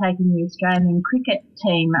have been taking the Australian cricket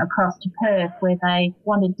team across to Perth where they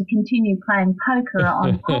wanted to continue playing poker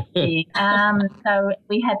on coffee. So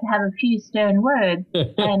we had to have a few stern words.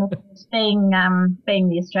 And being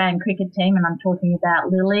the Australian cricket team, and I'm talking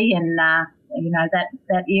about Lily and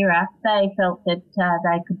that era, they felt that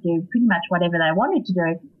they could do pretty much whatever they wanted to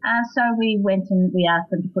do. So we went and we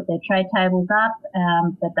asked them to put their tray tables up,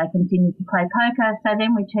 but they continued to play poker. So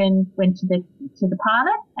then we went to the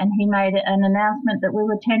pilot, and he made an announcement that we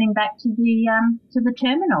were turning back to the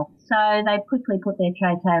terminal. So they quickly put their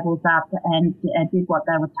tray tables up and did what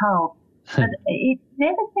they were told. But it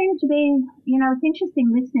never seemed to be, it's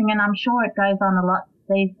interesting listening, and I'm sure it goes on a lot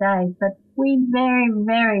these days, but We very,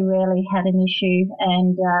 very rarely had an issue,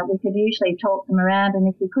 and we could usually talk them around,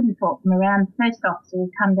 and if we couldn't talk them around, the first officer would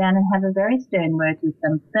come down and have a very stern word with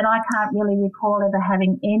them. But I can't really recall ever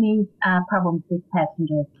having any problems with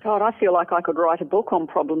passengers. God, I feel like I could write a book on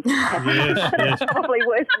problems with passengers. Yes. It's probably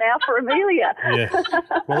worse now for Amelia. Yeah.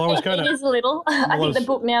 Well, I was going It to... is a little. I think the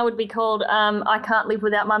book now would be called I Can't Live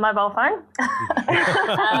Without My Mobile Phone.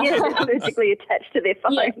 Yeah, they're surgically attached to their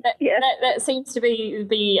phone. Yeah, that seems to be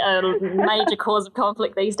the major cause of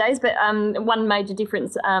conflict these days. But one major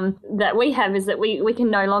difference that we have is that we can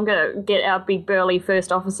no longer get our big burly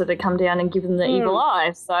first officer to come down and give them the evil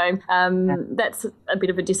eye. So that's a bit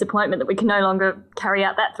of a disappointment that we can no longer carry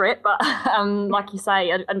out that threat. But like you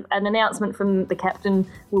say, an announcement from the captain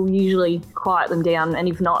will usually quiet them down, and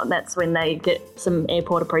if not, that's when they get some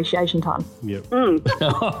airport appreciation time. Yep.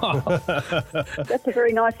 That's a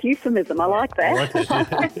very nice euphemism. I like that. I like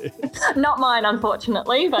that. Not mine,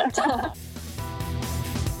 unfortunately, but...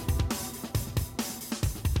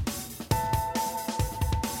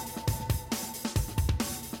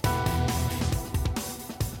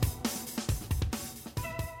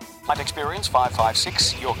 Flight Experience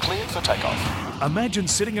 556, you're cleared for takeoff. Imagine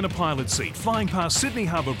sitting in a pilot's seat, flying past Sydney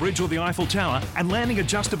Harbour Bridge or the Eiffel Tower and landing at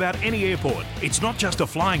just about any airport. It's not just a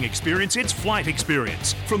flying experience, it's flight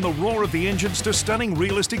experience. From the roar of the engines to stunning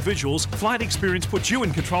realistic visuals, Flight Experience puts you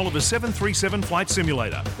in control of a 737 flight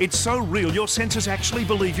simulator. It's so real your senses actually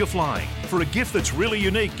believe you're flying. For a gift that's really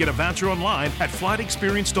unique, get a voucher online at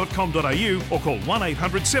flightexperience.com.au or call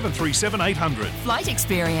 1-800 737 800. Flight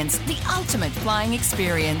Experience, the ultimate flying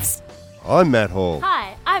experience. I'm Matt Hall.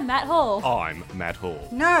 Hi, I'm Matt Hall. I'm Matt Hall.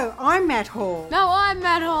 No, I'm Matt Hall. No, I'm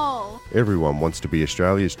Matt Hall. Everyone wants to be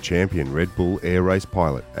Australia's champion Red Bull air race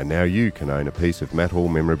pilot, and now you can own a piece of Matt Hall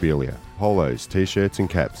memorabilia. Polos, t-shirts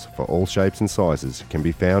and caps for all shapes and sizes can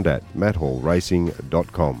be found at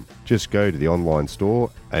matthallracing.com. Just go to the online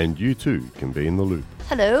store and you too can be in the loop.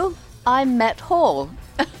 Hello, I'm Matt Hall.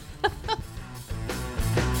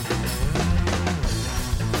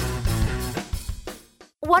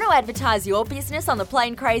 Want to advertise your business on the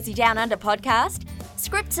Plane Crazy Down Under podcast?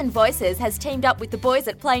 Scripts and Voices has teamed up with the boys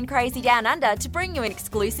at Plane Crazy Down Under to bring you an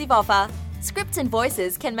exclusive offer. Scripts and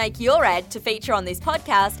Voices can make your ad to feature on this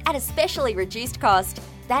podcast at a specially reduced cost.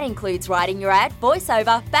 That includes writing your ad,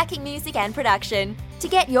 voiceover, backing music and production. To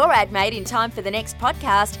get your ad made in time for the next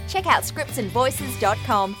podcast, check out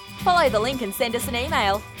scriptsandvoices.com. Follow the link and send us an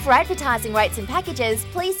email. For advertising rates and packages,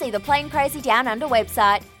 please see the Plane Crazy Down Under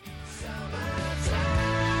website.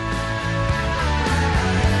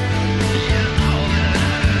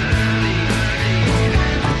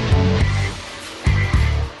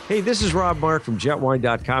 Hey, this is Rob Mark from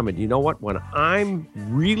jetwine.com, and you know what? When I'm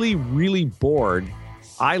really, really bored,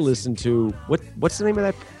 I listen to what's the name of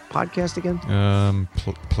that podcast again?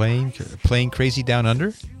 Plane Crazy Down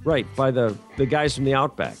Under? Right, by the guys from the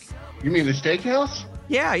Outback. You mean the steakhouse?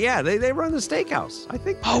 Yeah, they run the steakhouse. I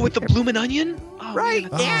think. Oh, with the bloomin' onion? Oh, right,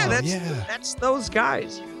 that's those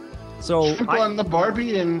guys. So on the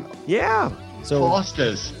Barbie and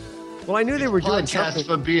Foster's. Well, I knew they were doing something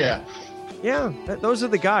for beer. Yeah, those are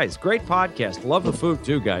the guys. Great podcast. Love the food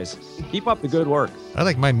too, guys. Keep up the good work. I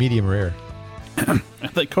like my medium rare.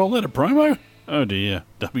 They call that a promo? Oh dear.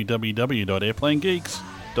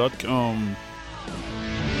 www.airplanegeeks.com.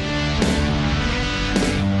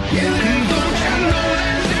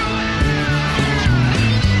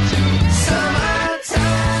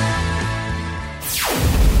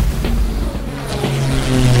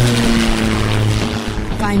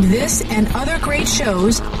 Find this and other great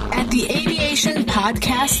shows at the Aviation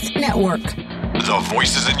Podcast Network.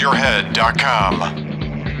 TheVoicesInYourHead.com.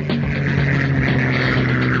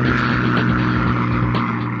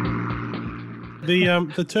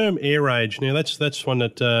 The term air rage, now that's one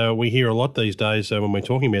that we hear a lot these days when we're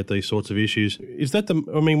talking about these sorts of issues. Is that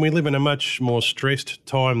we live in a much more stressed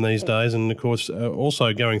time these days, and of course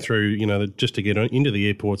also going through, just to get into the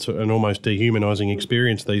airport's an almost dehumanising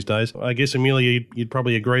experience these days. I guess, Amelia, you'd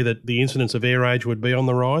probably agree that the incidence of air rage would be on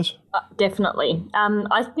the rise? Definitely.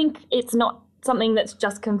 I think it's not something that's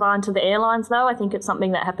just confined to the airlines, though. I think it's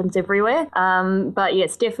something that happens everywhere. But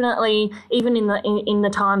yes, definitely, even in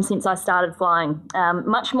the time since I started flying,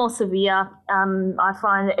 much more severe. I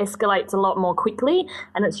find it escalates a lot more quickly,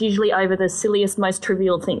 and it's usually over the silliest, most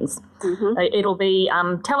trivial things. It'll be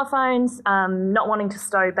telephones, not wanting to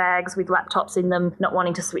stow bags with laptops in them, not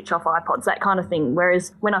wanting to switch off iPods, that kind of thing.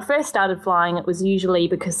 Whereas when I first started flying, it was usually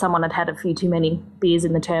because someone had had a few too many beers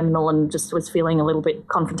in the terminal and just was feeling a little bit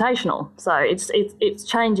confrontational. So it's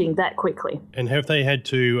changing that quickly. And have they had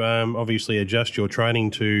to obviously adjust your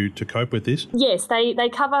training to cope with this? Yes, they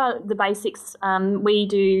cover the basics. We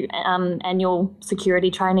do annual security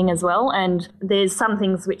training as well, and there's some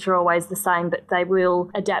things which are always the same, but they will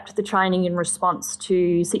adapt the training in response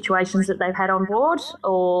to situations that they've had on board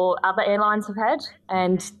or other airlines have had,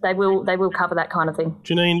 and they will cover that kind of thing.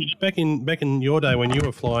 Janine, back in your day when you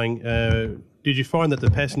were flying, did you find that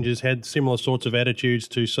the passengers had similar sorts of attitudes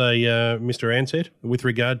to, say, Mr. Ansett with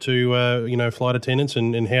regard to flight attendants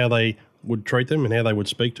and how they would treat them and how they would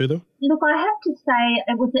speak to them? Look, I have to say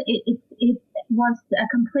it was a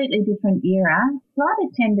completely different era. Flight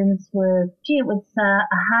attendants it was a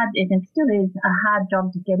hard, and it still is a hard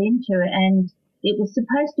job to get into, and it was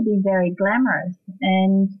supposed to be very glamorous.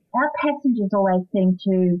 And our passengers always seemed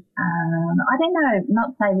to, I don't know,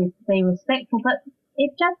 not say be respectful, but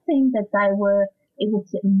it just seemed that it was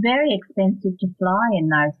very expensive to fly in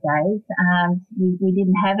those days. We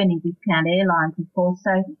didn't have any discount airlines, of course,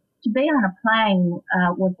 so to be on a plane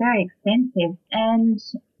was very expensive, and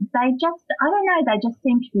they just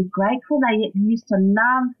seemed to be grateful. They used to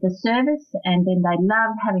love the service, and then they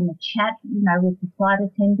loved having a chat, with the flight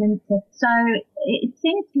attendants. So it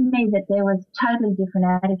seems to me that there was totally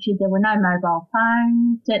different attitude. There were no mobile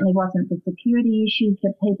phones, certainly wasn't the security issues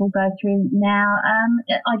that people go through now.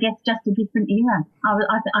 I guess just a different era.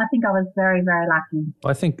 I think I was very, very lucky.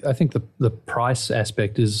 I think the price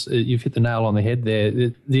aspect is, you've hit the nail on the head there.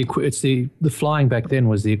 The flying back then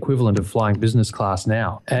was the equivalent of flying business class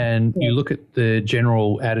now. And you look at the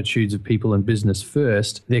general attitudes of people in business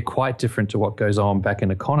first, they're quite different to what goes on back in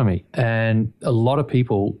economy. And a lot of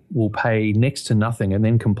people will pay next to nothing and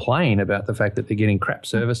then complain about the fact that they're getting crap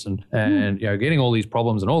service and getting all these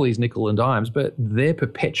problems and all these nickel and dimes, but they're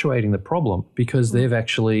perpetuating the problem because they've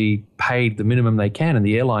actually paid the minimum they can, and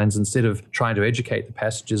the airlines, instead of trying to educate the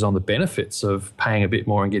passengers on the benefits of paying a bit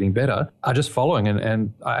more and getting better, are just following.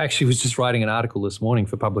 And I actually was just writing an article this morning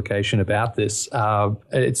for publication about this.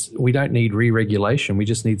 We don't need re-regulation. We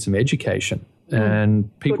just need some education.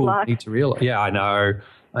 And people need to realize,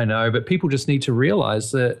 I know, but people just need to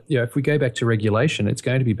realize that, if we go back to regulation, it's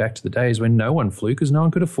going to be back to the days when no one flew because no one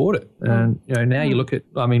could afford it. And, now you look at,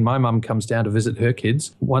 my mum comes down to visit her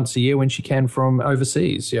kids once a year when she can from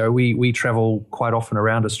overseas. We travel quite often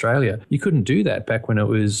around Australia. You couldn't do that back when it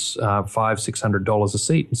was $500-600 a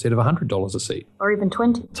seat instead of $100 a seat. Or even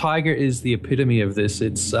 20. Tiger is the epitome of this.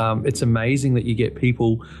 It's amazing that you get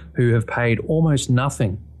people who have paid almost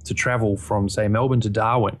nothing to travel from, say, Melbourne to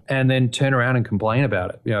Darwin and then turn around and complain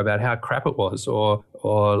about it, about how crap it was, or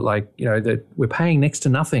that we're paying next to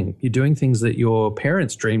nothing. You're doing things that your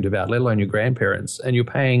parents dreamed about, let alone your grandparents, and you're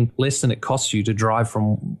paying less than it costs you to drive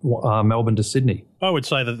from Melbourne to Sydney. I would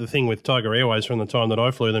say that the thing with Tiger Airways from the time that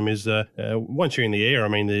I flew them is once you're in the air,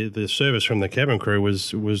 the service from the cabin crew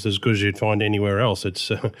was as good as you'd find anywhere else. It's,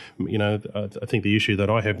 I think the issue that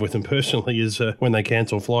I have with them personally is when they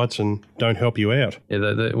cancel flights and don't help you out.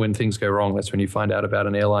 Yeah, when things go wrong, that's when you find out about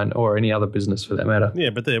an airline or any other business for that matter.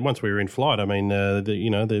 Yeah, but once we were in flight,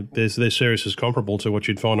 their service is comparable to what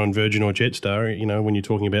you'd find on Virgin or Jetstar. When you're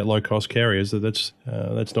talking about low-cost carriers, that's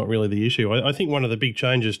not really the issue. I think one of the big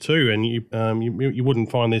changes too, and you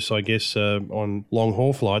wouldn't find this, I guess, on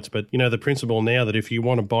long-haul flights, but, the principle now that if you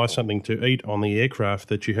want to buy something to eat on the aircraft,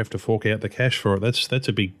 that you have to fork out the cash for it. That's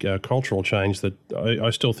a big cultural change that I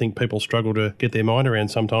still think people struggle to get their mind around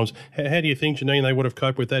sometimes. How do you think, Janine, they would have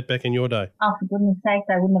coped with that back in your day? Oh, for goodness sake,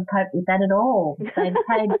 they wouldn't have coped with that at all. They'd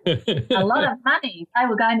paid a lot of money. They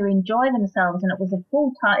were going to enjoy themselves, and it was a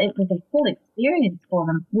full experience for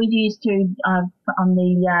them. We used to, on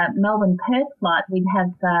the Melbourne-Perth flight, we'd have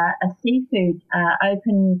a seafood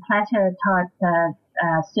open platter type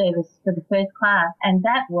service for the first class, and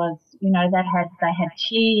that was, they had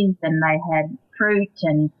cheese and they had fruit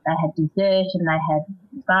and they had dessert and they had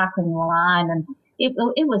sparkling wine, and it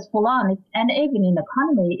was full on. And even in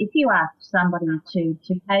economy, if you asked somebody to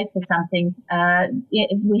pay for something,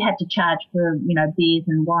 we had to charge for, beers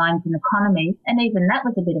and wines in economy. And even that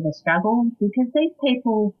was a bit of a struggle because these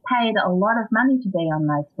people paid a lot of money to be on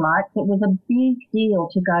those flights. It was a big deal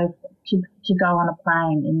to go on a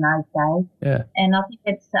plane in those days. Yeah. And I think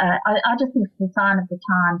it's, I just think it's a sign of the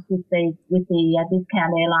times with the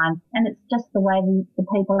discount airlines. And it's just the way the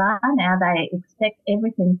people are now. They expect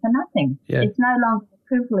everything for nothing. Yeah. It's no longer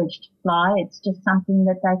privileged to fly. It's just something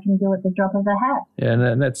that they can do at the drop of a hat. Yeah,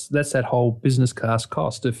 and that's that whole business class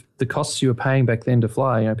cost. If the costs you were paying back then to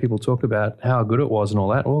fly, people talk about how good it was and all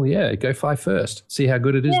that. Well, yeah, go fly first. See how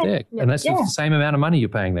good it is there. And that's the same amount of money you're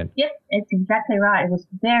paying then. Yep, it's exactly right. It was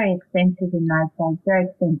very expensive in those days, very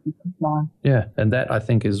expensive to fly. Yeah, and that I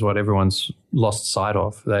think is what everyone's lost sight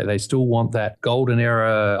of. They still want that golden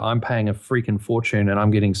era, I'm paying a freaking fortune and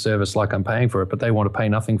I'm getting service like I'm paying for it, but they want to pay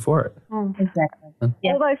nothing for it. Exactly.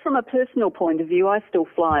 Yeah. Although from a personal point of view, I still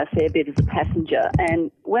fly a fair bit as a passenger.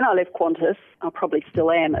 And when I left Qantas, I probably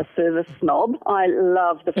still am a service snob. I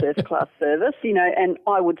love the first class service, and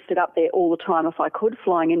I would sit up there all the time if I could,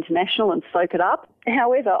 flying international and soak it up.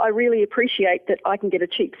 However, I really appreciate that I can get a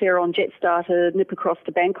cheap fare on Jetstar to nip across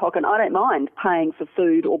to Bangkok, and I don't mind paying for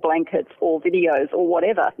food or blankets or videos or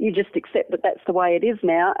whatever. You just accept that that's the way it is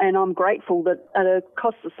now, and I'm grateful that the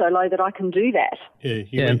costs are so low that I can do that.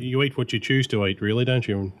 Yeah, you eat what you choose to eat, really, don't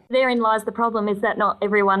you? Therein lies the problem, is that not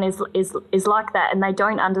everyone is like that, and they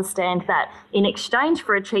don't understand that in exchange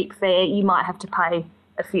for a cheap fare, you might have to pay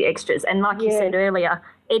a few extras. And like you said earlier,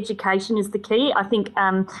 education is the key. I think,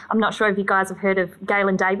 I'm not sure if you guys have heard of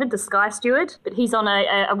Galen David, the Sky Steward, but he's on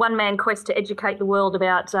a one-man quest to educate the world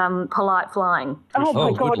about polite flying. Oh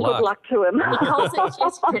my God, good luck to him. He calls it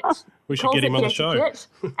etiquette. We should get him on the show.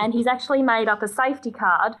 And he's actually made up a safety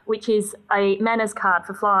card, which is a manners card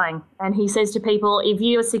for flying. And he says to people, if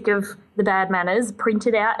you are sick of the bad manners, print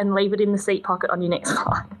it out and leave it in the seat pocket on your next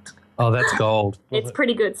flight. Oh, that's gold. It's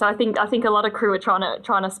pretty good. So I think a lot of crew are trying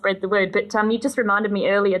to spread the word. But you just reminded me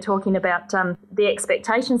earlier talking about the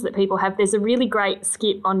expectations that people have. There's a really great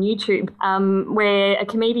skit on YouTube where a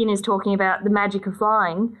comedian is talking about the magic of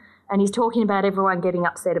flying, and he's talking about everyone getting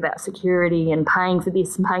upset about security and paying for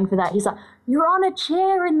this and paying for that. He's like, you're on a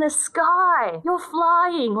chair in the sky. You're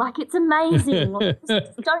flying. Like, it's amazing.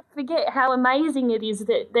 Just don't forget how amazing it is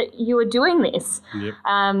that you are doing this. Yep.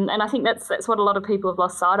 And I think that's what a lot of people have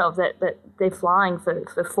lost sight of, that they're flying for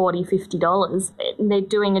 $40, $50. And they're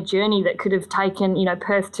doing a journey that could have taken,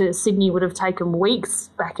 Perth to Sydney would have taken weeks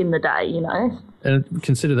back in the day, And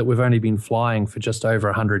consider that we've only been flying for just over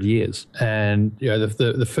 100 years. And,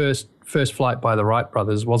 the first flight by the Wright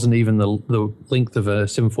brothers wasn't even the length of a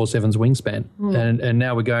 747's wingspan. And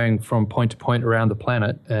now we're going from point to point around the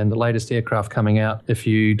planet, and the latest aircraft coming out, if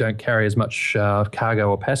you don't carry as much cargo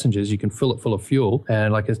or passengers, you can fill it full of fuel,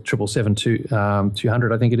 and like a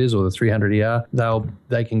 777-200, I think it is, or the 300ER,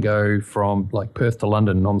 they can go from like Perth to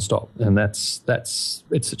London non-stop. And it's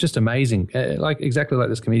just amazing. Exactly like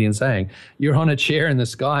this comedian saying, you're on a chair in the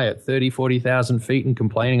sky at 30, 40,000 feet and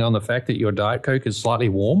complaining on the fact that your Diet Coke is slightly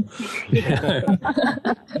warm. And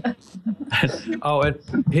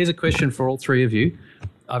here's a question for all three of you.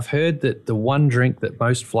 I've heard that the one drink that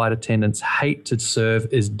most flight attendants hate to serve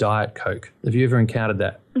is Diet Coke. Have you ever encountered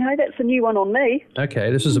that? No, that's a new one on me. Okay,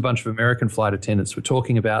 this was a bunch of American flight attendants. We're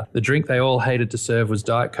talking about the drink they all hated to serve was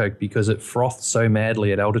Diet Coke because it frothed so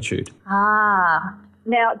madly at altitude.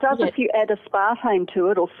 Now, if you add aspartame to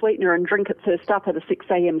it or sweetener and drink it first up at a 6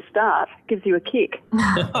 a.m. start, gives you a kick.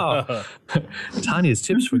 Tanya's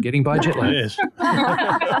tips for getting by jet lag. Yes.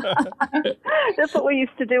 That's what we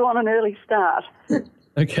used to do on an early start.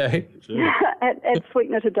 Okay. Add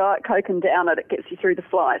sweetener to Diet Coke and down it. It gets you through the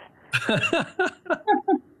flight.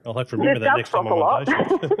 I'll have to remember that next time I'm on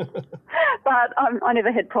station. But I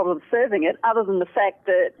never had problems serving it, other than the fact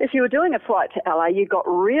that if you were doing a flight to LA, you got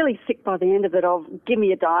really sick by the end of it of, give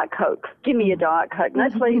me a Diet Coke, give me a Diet Coke. No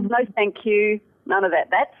please, no thank you, none of that.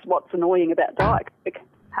 That's what's annoying about Diet Coke.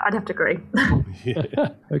 I'd have to agree.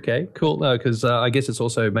 Okay, cool. No, because I guess it's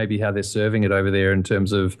also maybe how they're serving it over there in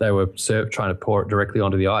terms of they were trying to pour it directly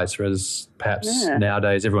onto the ice, whereas perhaps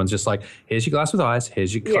nowadays everyone's just like, here's your glass with ice,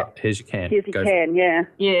 here's your cup, here's your can. Here's your can, yeah.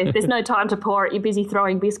 Yeah, there's no time to pour it. You're busy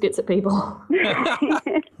throwing biscuits at people. All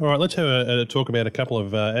right, let's have a talk about a couple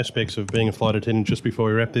of aspects of being a flight attendant just before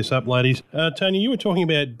we wrap this up, ladies. Tony, you were talking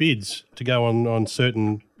about bids to go on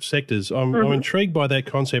certain sectors. I'm intrigued by that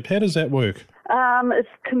concept. How does that work? It's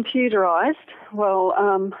computerised. Well,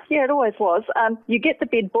 it always was. You get the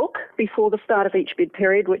bid book before the start of each bid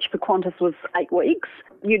period, which for Qantas was 8 weeks.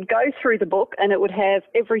 You'd go through the book and it would have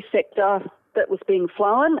every sector that was being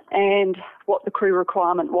flown and what the crew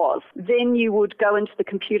requirement was. Then you would go into the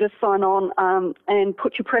computer, sign on and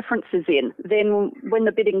put your preferences in. Then when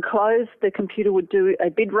the bidding closed, the computer would do a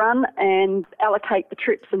bid run and allocate the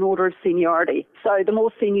trips in order of seniority. So the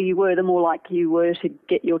more senior you were, the more likely you were to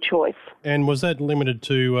get your choice. And was that limited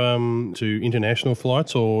to international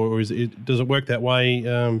flights, or does it work that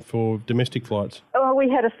way for domestic flights? Oh, we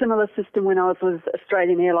had a similar system when I was with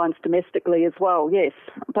Australian Airlines domestically as well, yes.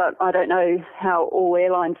 But I don't know how all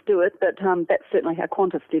airlines do it, but that's certainly how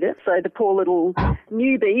Qantas did it. So the poor little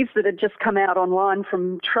newbies that had just come out online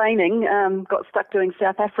from training got stuck doing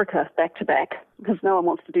South Africa back to back because no one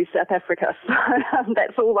wants to do South Africa. So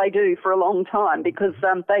that's all they do for a long time because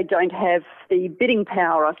they don't have the bidding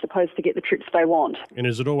power, I suppose, to get the trips they want. And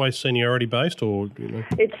is it always seniority based or?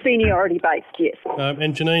 It's seniority based, yes.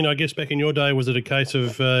 And Janine, I guess back in your day, was it a case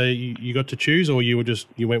of you got to choose or you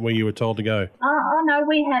went where you were told to go? Oh no,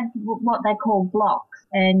 we had what they call blocks,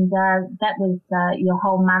 and that was your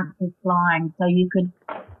whole month of flying. So you could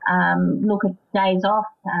look at days off,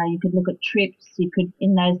 you could look at trips. You could,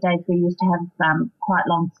 in those days, we used to have quite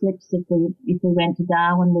long slips. If we went to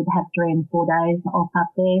Darwin, we'd have 3 and 4 days off up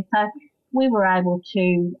there. So we were able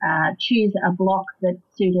to choose a block that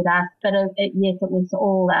suited us, but yes, it was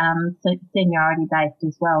all seniority based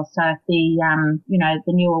as well. So the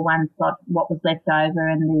the newer ones got what was left over,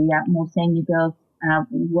 and the more senior girls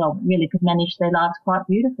really could manage their lives quite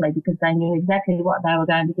beautifully because they knew exactly what they were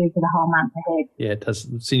going to do for the whole month ahead. Yeah, it does.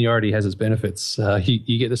 Seniority has its benefits.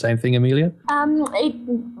 You get the same thing, Amelia? It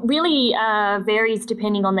really varies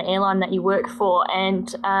depending on the airline that you work for.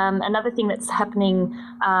 And another thing that's happening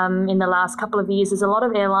in the last couple of years is a lot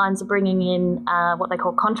of airlines are bringing in what they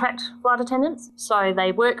call contract flight attendants. So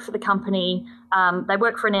they work for the company, they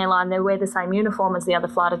work for an airline, they wear the same uniform as the other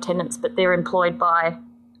flight attendants, but they're employed by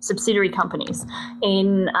subsidiary companies.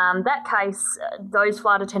 In that case, those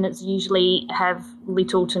flight attendants usually have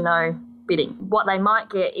little to no bidding. What they might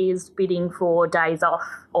get is bidding for days off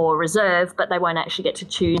or reserve, but they won't actually get to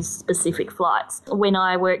choose specific flights. When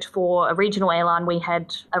I worked for a regional airline, we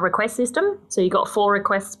had a request system. So you got 4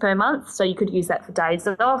 requests per month. So you could use that for days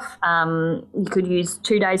off. You could use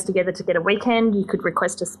 2 days together to get a weekend. You could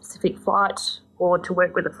request a specific flight or to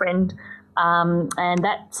work with a friend. And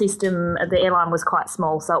that system, the airline was quite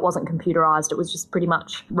small, so it wasn't computerised. It was just pretty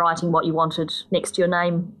much writing what you wanted next to your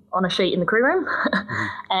name on a sheet in the crew room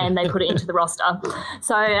and they put it into the roster.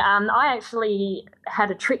 So I actually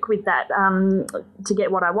had a trick with that to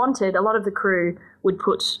get what I wanted. A lot of the crew would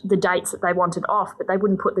put the dates that they wanted off, but they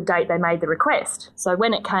wouldn't put the date they made the request. So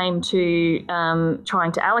when it came to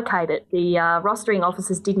trying to allocate it, the rostering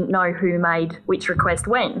officers didn't know who made which request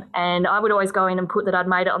when. And I would always go in and put that I'd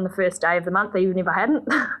made it on the first day of the month, even if I hadn't.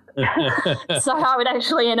 So I would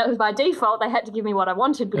actually, and it was by default, they had to give me what I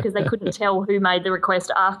wanted because they couldn't tell who made the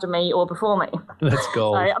request after me or before me. That's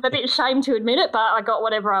gold. So I'm a bit ashamed to admit it, but I got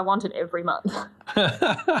whatever I wanted every month.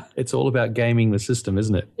 It's all about gaming the system,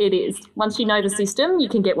 isn't it? It is. Once you know the system, you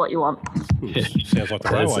can get what you want. Yeah. Sounds like the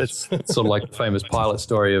railways. It's sort of like the famous pilot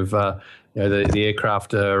story of the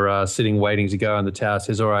aircraft are sitting waiting to go, and the tower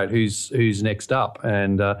says, "All right, who's next up?"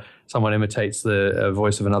 And someone imitates the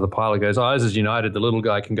voice of another pilot, goes, "Oh, this is United. The little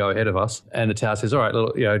guy can go ahead of us." And the tower says, "All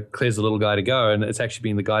right, clears the little guy to go." And it's actually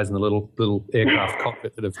been the guys in the little aircraft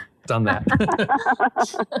cockpit that have done that.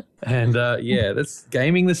 And that's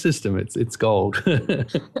gaming the system. It's gold.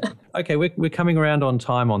 Okay, we're coming around on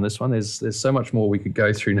time on this one. There's so much more we could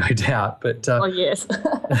go through, no doubt. But oh yes.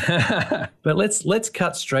 But let's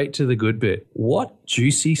cut straight to the good bit. What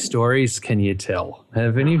juicy stories can you tell?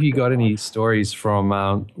 Have any of you got any stories from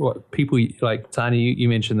what people like Tanya? You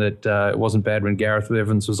mentioned that it wasn't bad when Gareth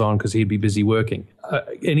Evans was on because he'd be busy working.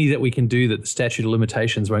 Any that we can do that the statute of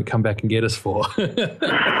limitations won't come back and get us for?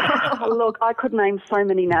 Look, I could name so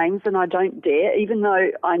many names, and I don't dare. Even though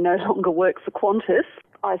I no longer work for Qantas,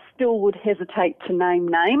 I still would hesitate to name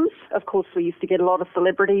names. Of course, we used to get a lot of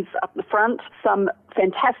celebrities up the front, some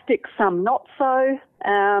fantastic, some not so.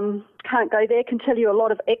 Can't go there. Can tell you a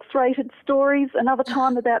lot of X-rated stories another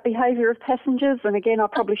time about behaviour of passengers. And again, I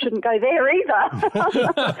probably shouldn't go there either.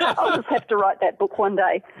 I'll just have to write that book one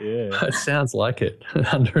day. Yeah, it sounds like it.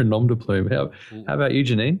 Under a nom de plume. How about you,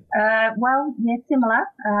 Janine? Well, yeah, similar.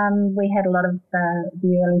 We had a lot of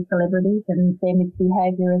the early celebrities and their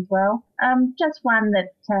misbehaviour as well. Just one that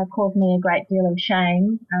caused me a great deal of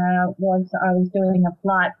shame was I was doing a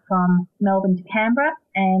flight from Melbourne to Canberra,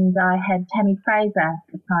 and I had Tammy Fraser,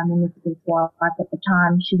 the Prime Minister's wife at the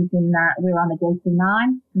time. She was in, we were on the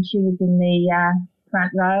DC-9, and she was in the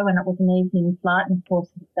front row, and it was an evening flight, and of course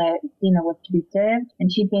the dinner was to be served.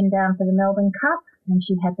 And she'd been down for the Melbourne Cup, and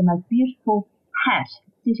she had the most beautiful hat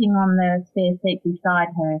sitting on the spare seat beside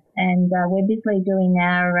her. And we're busily doing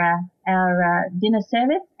our dinner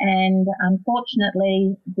service, and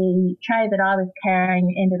unfortunately the tray that I was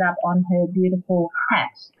carrying ended up on her beautiful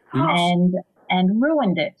hat. and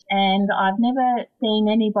ruined it. And I've never seen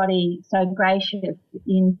anybody so gracious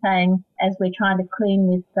in saying, as we're trying to clean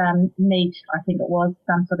this meat, I think it was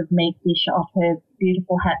some sort of meat dish off her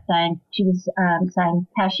beautiful hat, saying she was saying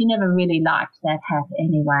how she never really liked that hat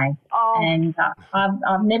anyway. And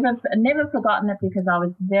I've never forgotten it, because I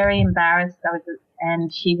was very embarrassed.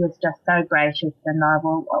 And she was just so gracious, and I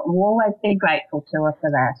will always be grateful to her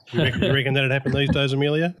for that. You reckon that'd happen these days,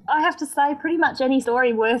 Amelia? I have to say, pretty much any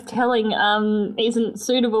story worth telling isn't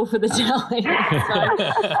suitable for the telling.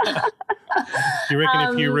 Do you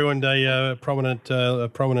reckon if you ruined a prominent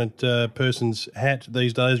person's hat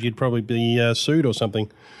these days, you'd probably be sued or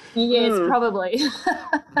something? Yes, probably.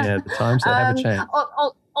 Yeah, the times they have changed.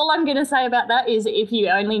 All I'm going to say about that is if you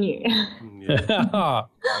only knew.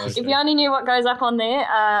 If you only knew what goes up on there,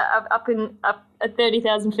 up at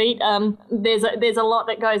 30,000 feet, there's a lot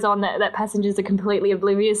that goes on that passengers are completely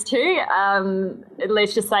oblivious to.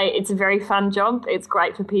 Let's just say it's a very fun job. It's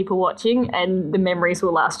great for people watching, and the memories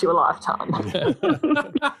will last you a lifetime.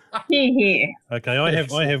 Here. Okay,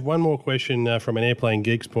 I have one more question from an airplane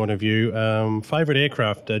geek's point of view. Favourite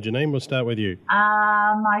aircraft, Janine, we'll start with you.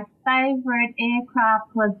 My favourite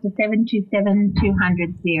aircraft was the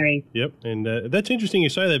 727-200 series. Yep, and that's interesting you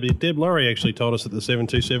say that, but Deb Laurie actually told us that the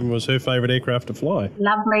 727 was her favourite aircraft to fly.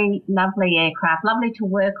 Lovely aircraft. Lovely to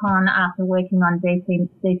work on after working on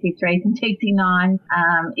DC-3s and DC-9s.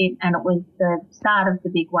 And it was the start of the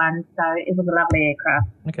big one, so it was a lovely aircraft.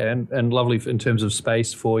 Okay, and lovely in terms of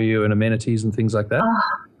space for you and amenities and things like that?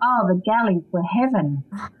 Oh, the galleys were heaven.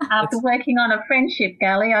 After working on a friendship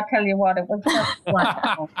galley, I tell you what, it was just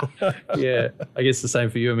wonderful. Yeah, I guess the same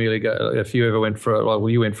for you, Amelia. If you ever went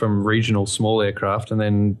you went from regional small aircraft, and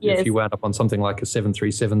then if you wound up on something like a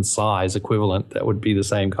 737 size equivalent, that would be the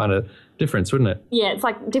same kind of difference, wouldn't it? Yeah, it's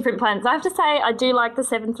like different planes. I have to say I do like the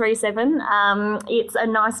 737. It's a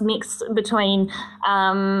nice mix between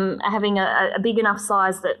having a big enough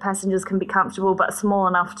size that passengers can be comfortable, but small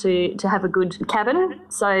enough to have a good cabin,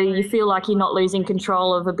 so you feel like you're not losing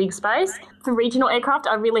control of a big space. For regional aircraft,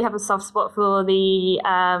 I really have a soft spot for the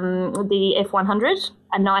F100.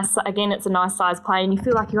 It's a nice size plane. You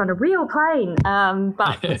feel like you're on a real plane,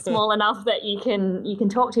 but small enough that you can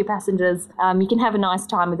talk to passengers. You can have a nice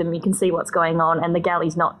time with them. You can see what's going on, and the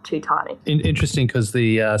galley's not too tiny. Interesting, because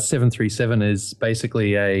the 737 is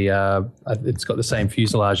basically it's got the same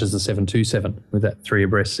fuselage as the 727 with that 3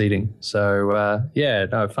 abreast seating. So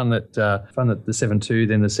fun that the 72,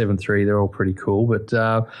 then the 73, they're all pretty cool. But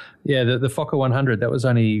the Fokker 100, that was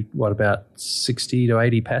only about 60 to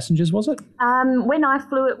 80 passengers, was it? When I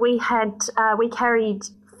flew it, we carried,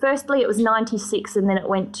 firstly it was 96, and then it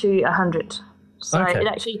went to 100. So it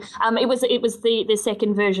actually, it was the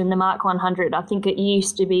second version, the Mark 100. I think it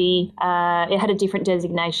used to be, it had a different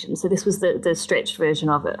designation. So this was the stretched version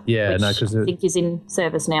of it. Yeah, which I think is in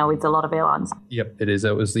service now with a lot of airlines. Yep, it is.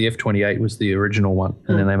 It was the F-28 was the original one,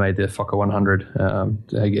 and then they made the Fokker 100.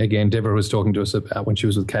 Again, Deborah was talking to us about when she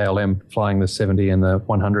was with KLM flying the 70 and the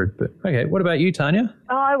 100. But okay, what about you, Tanya?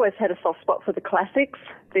 I always had a soft spot for the classics,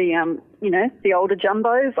 the older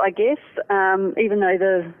jumbos, I guess, even though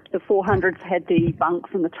the 400s had the bunks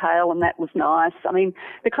and the tail, and that was nice. I mean,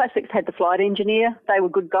 the classics had the flight engineer. They were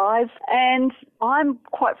good guys. And I'm,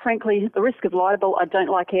 quite frankly, at the risk of libel, I don't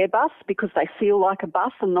like Airbus because they feel like a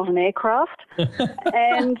bus and not an aircraft.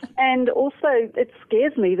 and also it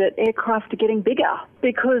scares me that aircraft are getting bigger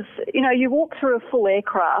because, you walk through a full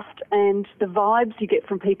aircraft and the vibes you get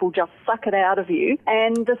from people just suck it out of you.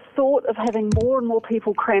 And the thought of having more and more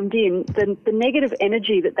people crammed in, the negative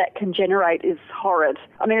energy that can generate is horrid.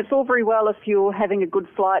 I mean, it's all very well if you're having a good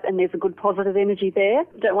flight and there's a good positive energy there.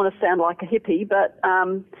 Don't want to sound like a hippie, but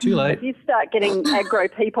too late. If you start getting aggro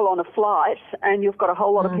people on a flight and you've got a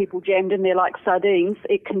whole lot of people jammed in there like sardines,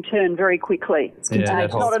 it can turn very quickly. It's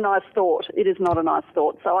not a nice thought. It is not a nice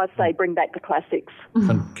thought. So I say bring back the classics.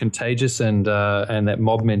 Contagious and that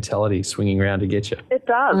mob mentality swinging around to get you. It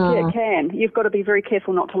does, it can. You've got to be very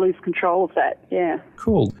careful not to lose control of that, yeah.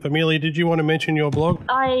 Cool. Amelia, did you want to mention your blog?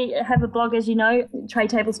 I have a blog, as you know, Tray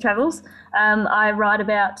Tables Travels. I write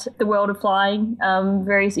about the world of flying,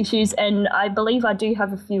 various issues, and I believe I do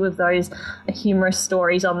have a few of those humorous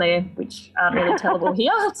stories on there, which aren't really tellable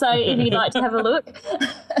here. So if you'd like to have a look,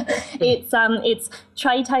 it's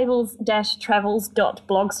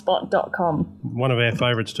traytables-travels.blogspot.com. One of our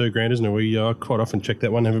favourites too, Grant, isn't it? We quite often check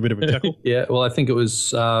that one, have a bit of a chuckle. Yeah, well, I think it was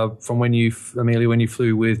from when you, Amelia, when you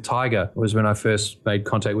flew with Tiger, was when I first made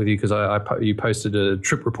contact with you because you posted a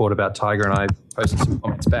trip report about Tiger and I posted some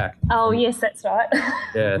comments back. Oh, yes, that's right.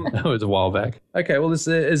 Yeah, that was a while back. Okay, well, is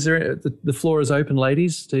there the floor is open,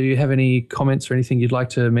 ladies. Do you have any comments or anything you'd like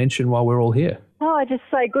to mention while we're all here? Oh, I just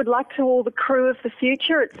say good luck to all the crew of the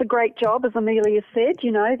future. It's a great job, as Amelia said.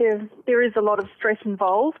 You know, there is a lot of stress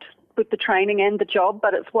involved with the training and the job,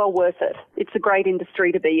 but it's well worth it. It's a great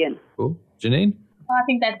industry to be in. Cool. Janine? I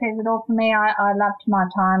think that says it all for me. I loved my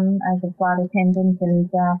time as a flight attendant, and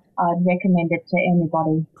I'd recommend it to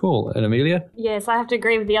anybody. Cool. And Amelia? Yes, I have to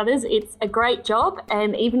agree with the others. It's a great job,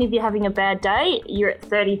 and even if you're having a bad day, you're at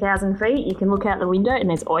 30,000 feet, you can look out the window and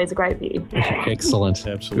there's always a great view. Excellent.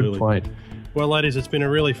 Absolutely. Good point. Well, ladies, it's been a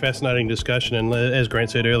really fascinating discussion, and as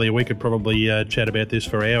Grant said earlier, we could probably chat about this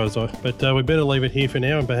for hours, but we better leave it here for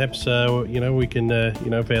now, and perhaps, we can,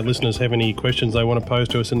 if our listeners have any questions they want to pose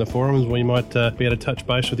to us in the forums, we might be able to touch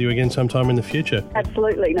base with you again sometime in the future.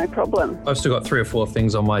 Absolutely, no problem. I've still got 3 or 4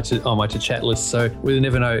 things on my to chat list, so we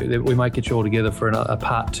never know. We might get you all together for a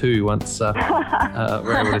part 2 once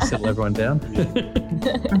we're able to settle everyone down.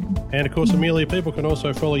 And, of course, Amelia, people can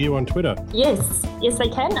also follow you on Twitter. Yes, they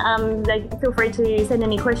can. They feel free to send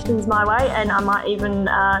any questions my way, and I might even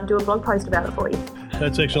do a blog post about it for you.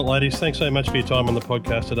 That's excellent, ladies. Thanks so much for your time on the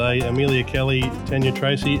podcast today. Amelia Kelly, Tanya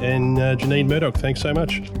Tracy, and Janine Murdoch. Thanks so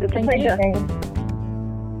much. It's a pleasure.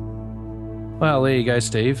 Well, there you go,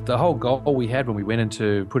 Steve. The whole goal we had when we went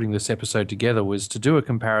into putting this episode together was to do a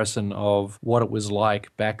comparison of what it was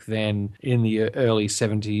like back then in the early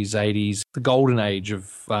 70s, 80s, the golden age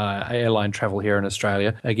of airline travel here in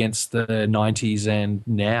Australia against the 90s and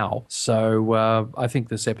now. So I think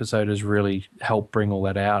this episode has really helped bring all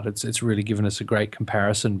that out. It's really given us a great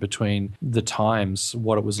comparison between the times,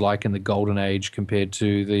 what it was like in the golden age compared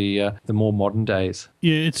to the more modern days.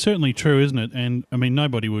 Yeah, it's certainly true, isn't it? And I mean,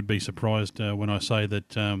 nobody would be surprised when I say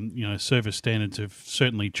that service standards have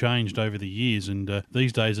certainly changed over the years, and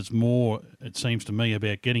these days it's more, it seems to me,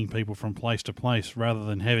 about getting people from place to place rather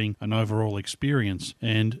than having an overall experience.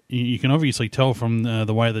 And you can obviously tell from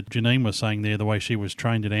the way that Janine was saying there, the way she was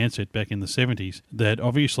trained at Ansett back in the 70s, that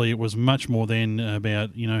obviously it was much more then about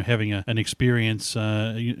having an experience,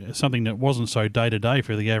 something that wasn't so day to day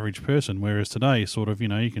for the average person. Whereas today, sort of,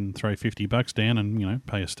 you can throw $50 down and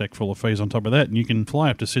pay a stack full of fees on top of that, and you can fly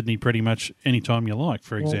up to Sydney pretty much any time you like,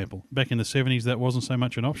 for example. Back in the 70s, that wasn't so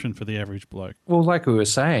much an option for the average bloke. Well, like we were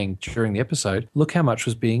saying during the episode, look how much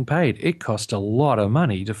was being paid. It cost a lot of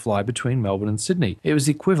money to fly between Melbourne and Sydney. It was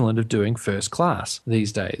the equivalent of doing first class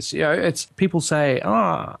these days. It's people say,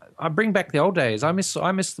 I bring back the old days. I miss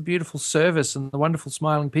the beautiful service and the wonderful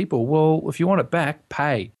smiling people. Well, if you want it back,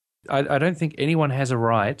 pay. I don't think anyone has a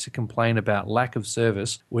right to complain about lack of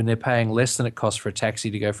service when they're paying less than it costs for a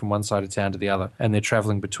taxi to go from one side of town to the other, and they're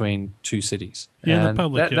travelling between 2 cities. Yeah, and the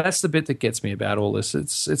public. That's the bit that gets me about all this.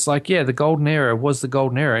 It's like, the golden era was the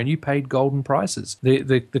golden era, and you paid golden prices.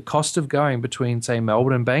 The cost of going between, say,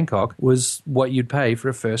 Melbourne and Bangkok was what you'd pay for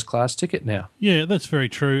a first class ticket now. Yeah, that's very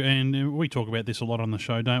true, and we talk about this a lot on the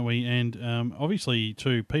show, don't we? And obviously,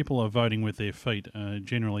 too, people are voting with their feet,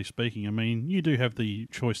 generally speaking. I mean, you do have the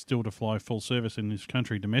choice still to fly full service in this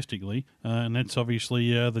country domestically, and that's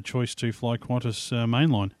obviously the choice to fly Qantas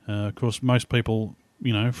mainline. Of course, most people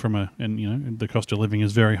the cost of living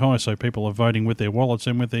is very high, so people are voting with their wallets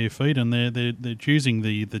and with their feet, and they're choosing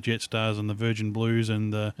the Jetsstars and the Virgin Blues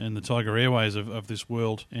and the Tiger Airways of this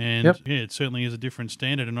world. And it certainly is a different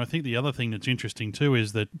standard. And I think the other thing that's interesting too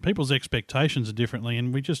is that people's expectations are differently,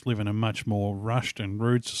 and we just live in a much more rushed and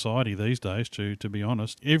rude society these days. To be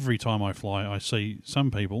honest, every time I fly, I see some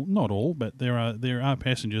people, not all, but there are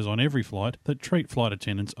passengers on every flight that treat flight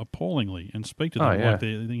attendants appallingly and speak to them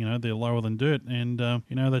like they're lower than dirt. And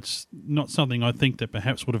that's not something I think that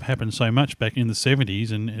perhaps would have happened so much back in the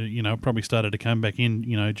 70s, and probably started to come back in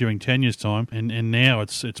during Tanya's time, and now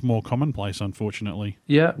it's more commonplace, unfortunately.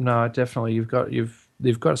 Yeah, no, definitely.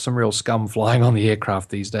 They've got some real scum flying on the aircraft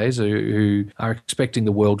these days who are expecting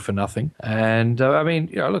the world for nothing. And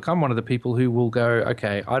look, I'm one of the people who will go,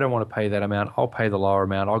 okay, I don't want to pay that amount. I'll pay the lower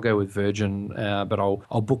amount. I'll go with Virgin, but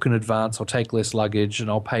I'll book in advance. I'll take less luggage and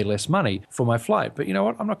I'll pay less money for my flight. But you know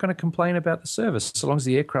what? I'm not going to complain about the service. So long as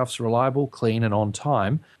the aircraft's reliable, clean and on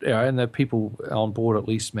time, and the people on board at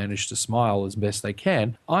least manage to smile as best they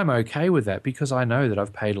can, I'm okay with that because I know that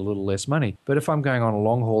I've paid a little less money. But if I'm going on a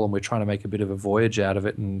long haul and we're trying to make a bit of a voyage out of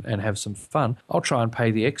it and have some fun, I'll try and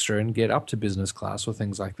pay the extra and get up to business class or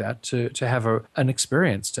things like that to have an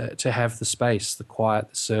experience, to have the space, the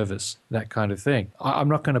quiet, the service, that kind of thing. I'm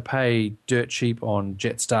not going to pay dirt cheap on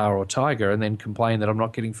Jetstar or Tiger and then complain that I'm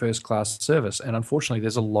not getting first class service. And unfortunately,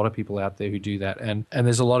 there's a lot of people out there who do that. And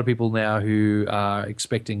there's a lot of people now who are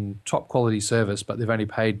expecting top quality service, but they've only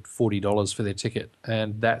paid $40 for their ticket.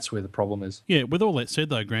 And that's where the problem is. Yeah, with all that said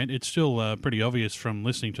though, Grant, it's still pretty obvious from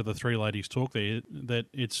listening to the three ladies talk there that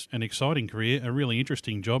it's an exciting career, a really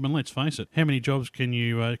interesting job, and let's face it, how many jobs can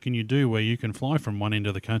you do where you can fly from one end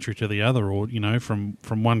of the country to the other, or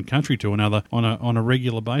from one country to another on a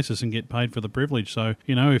regular basis and get paid for the privilege? So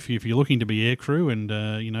if you're looking to be aircrew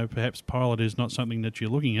and perhaps pilot is not something that you're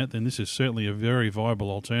looking at, then this is certainly a very viable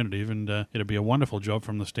alternative, and it'll be a wonderful job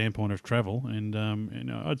from the standpoint of travel. And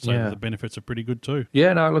I'd say that the benefits are pretty good too.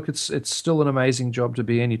 Yeah, no, look, it's still an amazing job to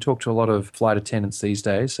be in. You talk to a lot of flight attendants these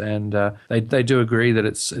days, and they do agree that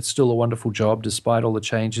it's still a wonderful job despite all the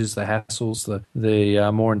changes, the hassles,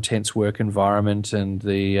 the more intense work environment, and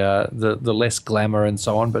the less glamour and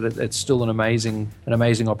so on. But it's still an amazing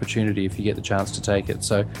opportunity if you get the chance to take it.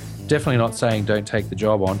 So definitely not saying don't take the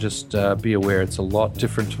job on. Just be aware it's a lot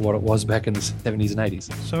different to what it was back in the 70s and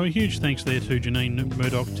 80s. So a huge thanks there to Janine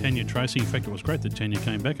Murdoch, Tanya Tracy. In fact, it was great that Tanya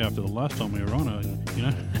came back after the last time we were on.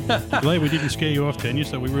 Glad we didn't scare you off, Tanya.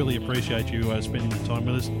 So we really appreciate you spending the time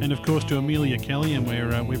with us. And of course to Amelia Kelly, and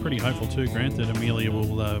we're pretty hopeful too, Grant, that Amelia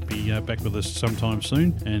will be back with us sometime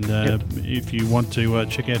soon. And if you want to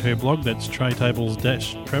check out her blog, that's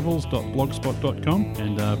traytables-travels.blogspot.com,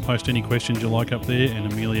 and post any questions you like up there.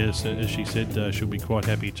 And Amelia, as she said, she'll be quite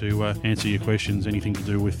happy to answer your questions, anything to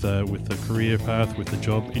do with the career path, with the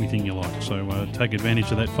job, anything you like. So take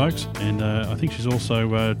advantage of that, folks. And I think she's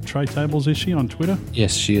also Tray Tables, is she, on Twitter?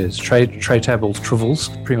 Yes, she is. Tray Tables Trivels,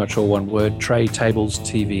 pretty much all one word. Tray Tables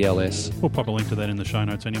TVLS. We'll pop a link to that in the show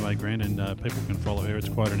notes anyway, Grant, and people can follow her. It's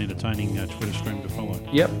quite an entertaining Twitter stream to follow.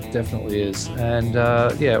 Yep, definitely is. And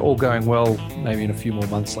all going well. Maybe in a few more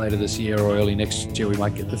months later this year or early next year, we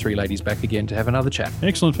might get the three ladies back again to have another chat.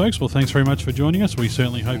 Excellent, folks. Well, thanks very much for joining us. We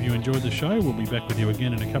certainly hope you enjoyed the show. We'll be back with you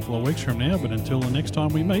again in a couple of weeks from now, but until the next time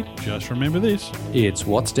we meet, just remember this. It's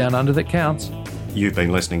what's down under that counts. You've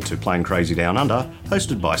been listening to Plane Crazy Down Under,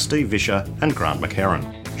 hosted by Steve Vischer and Grant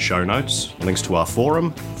McHerron. Show notes, links to our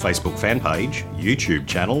forum, Facebook fan page, YouTube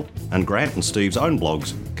channel, and Grant and Steve's own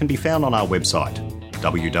blogs can be found on our website,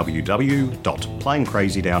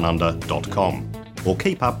 www.planecrazydownunder.com, or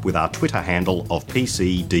keep up with our Twitter handle of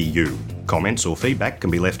PCDU. Comments or feedback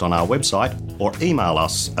can be left on our website or email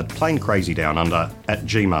us at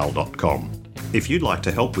planecrazydownunder@gmail.com. If you'd like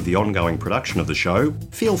to help with the ongoing production of the show,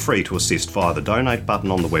 feel free to assist via the donate button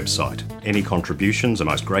on the website. Any contributions are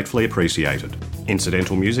most gratefully appreciated.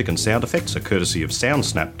 Incidental music and sound effects are courtesy of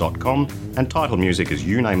soundsnap.com, and title music is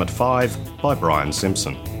You Name It 5 by Brian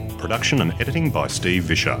Simpson. Production and editing by Steve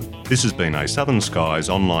Vischer. This has been a Southern Skies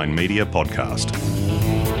online media podcast.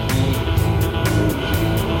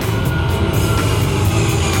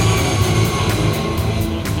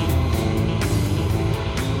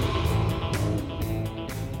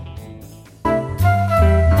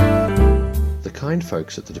 The kind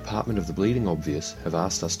folks at the Department of the Bleeding Obvious have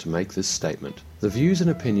asked us to make this statement. The views and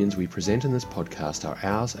opinions we present in this podcast are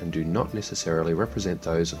ours and do not necessarily represent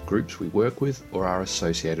those of groups we work with or are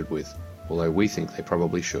associated with, although we think they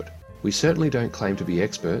probably should. We certainly don't claim to be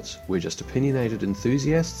experts, we're just opinionated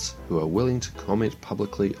enthusiasts who are willing to comment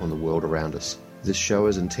publicly on the world around us. This show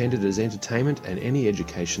is intended as entertainment, and any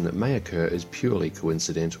education that may occur is purely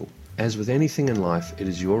coincidental. As with anything in life, it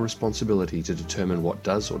is your responsibility to determine what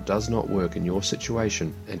does or does not work in your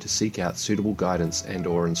situation and to seek out suitable guidance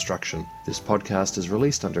and/or instruction. This podcast is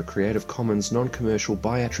released under Creative Commons non-commercial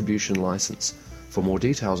by attribution license. For more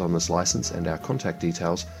details on this license and our contact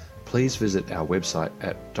details, please visit our website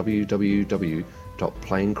at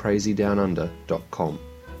www.planecrazydownunder.com.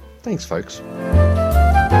 Thanks, folks.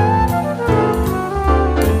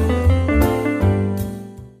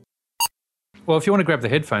 Well, if you want to grab the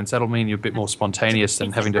headphones, that'll mean you're a bit more spontaneous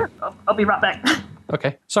than having to... I'll be right back.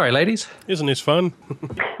 Okay. Sorry, ladies. Isn't this fun?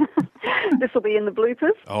 This will be in the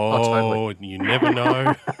bloopers. Oh, totally. You never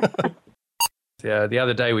know. Yeah, the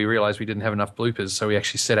other day we realised we didn't have enough bloopers, so we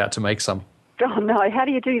actually set out to make some. Oh, no. How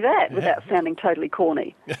do you do that without sounding totally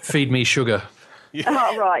corny? Feed me sugar. Yeah.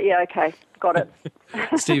 Oh, right. Yeah, okay. Got it.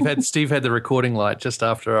 Steve had the recording light just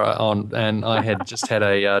after on, and I had just had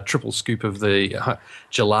a triple scoop of the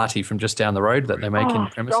gelati from just down the road that they make in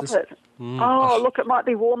premises. Stop it. Oh, look, it might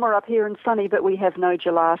be warmer up here and sunny, but we have no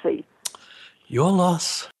gelati. Your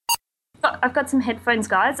loss. I've got some headphones,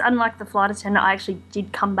 guys. Unlike the flight attendant, I actually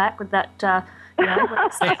did come back with that, I'll be right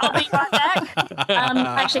back.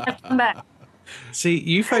 I actually have to come back. See,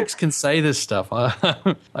 you folks can say this stuff. I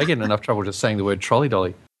get in enough trouble just saying the word trolley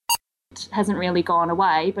dolly. It hasn't really gone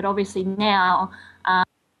away, but obviously now...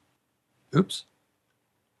 Oops.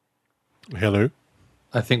 Hello.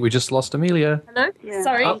 I think we just lost Amelia. Hello? Yeah.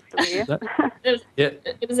 Sorry. Oh.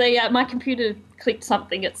 It was my computer clicked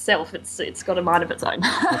something itself. It's got a mind of its own.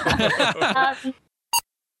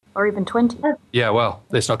 Or even 20. Yeah, well,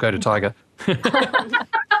 let's not go to Tiger.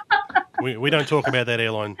 We don't talk about that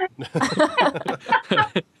airline.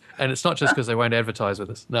 And it's not just because they won't advertise with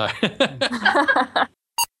us. No.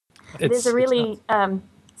 There's a really...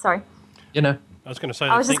 sorry. You know. I was going to say...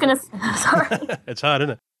 I was just going to... Sorry. It's hard,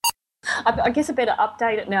 isn't it? I guess I better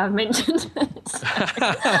update it now I've mentioned it.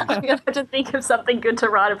 I'm going to have to think of something good to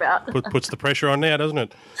write about. Puts the pressure on now, doesn't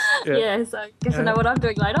it? Yeah, so I guess I know what I'm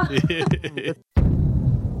doing later.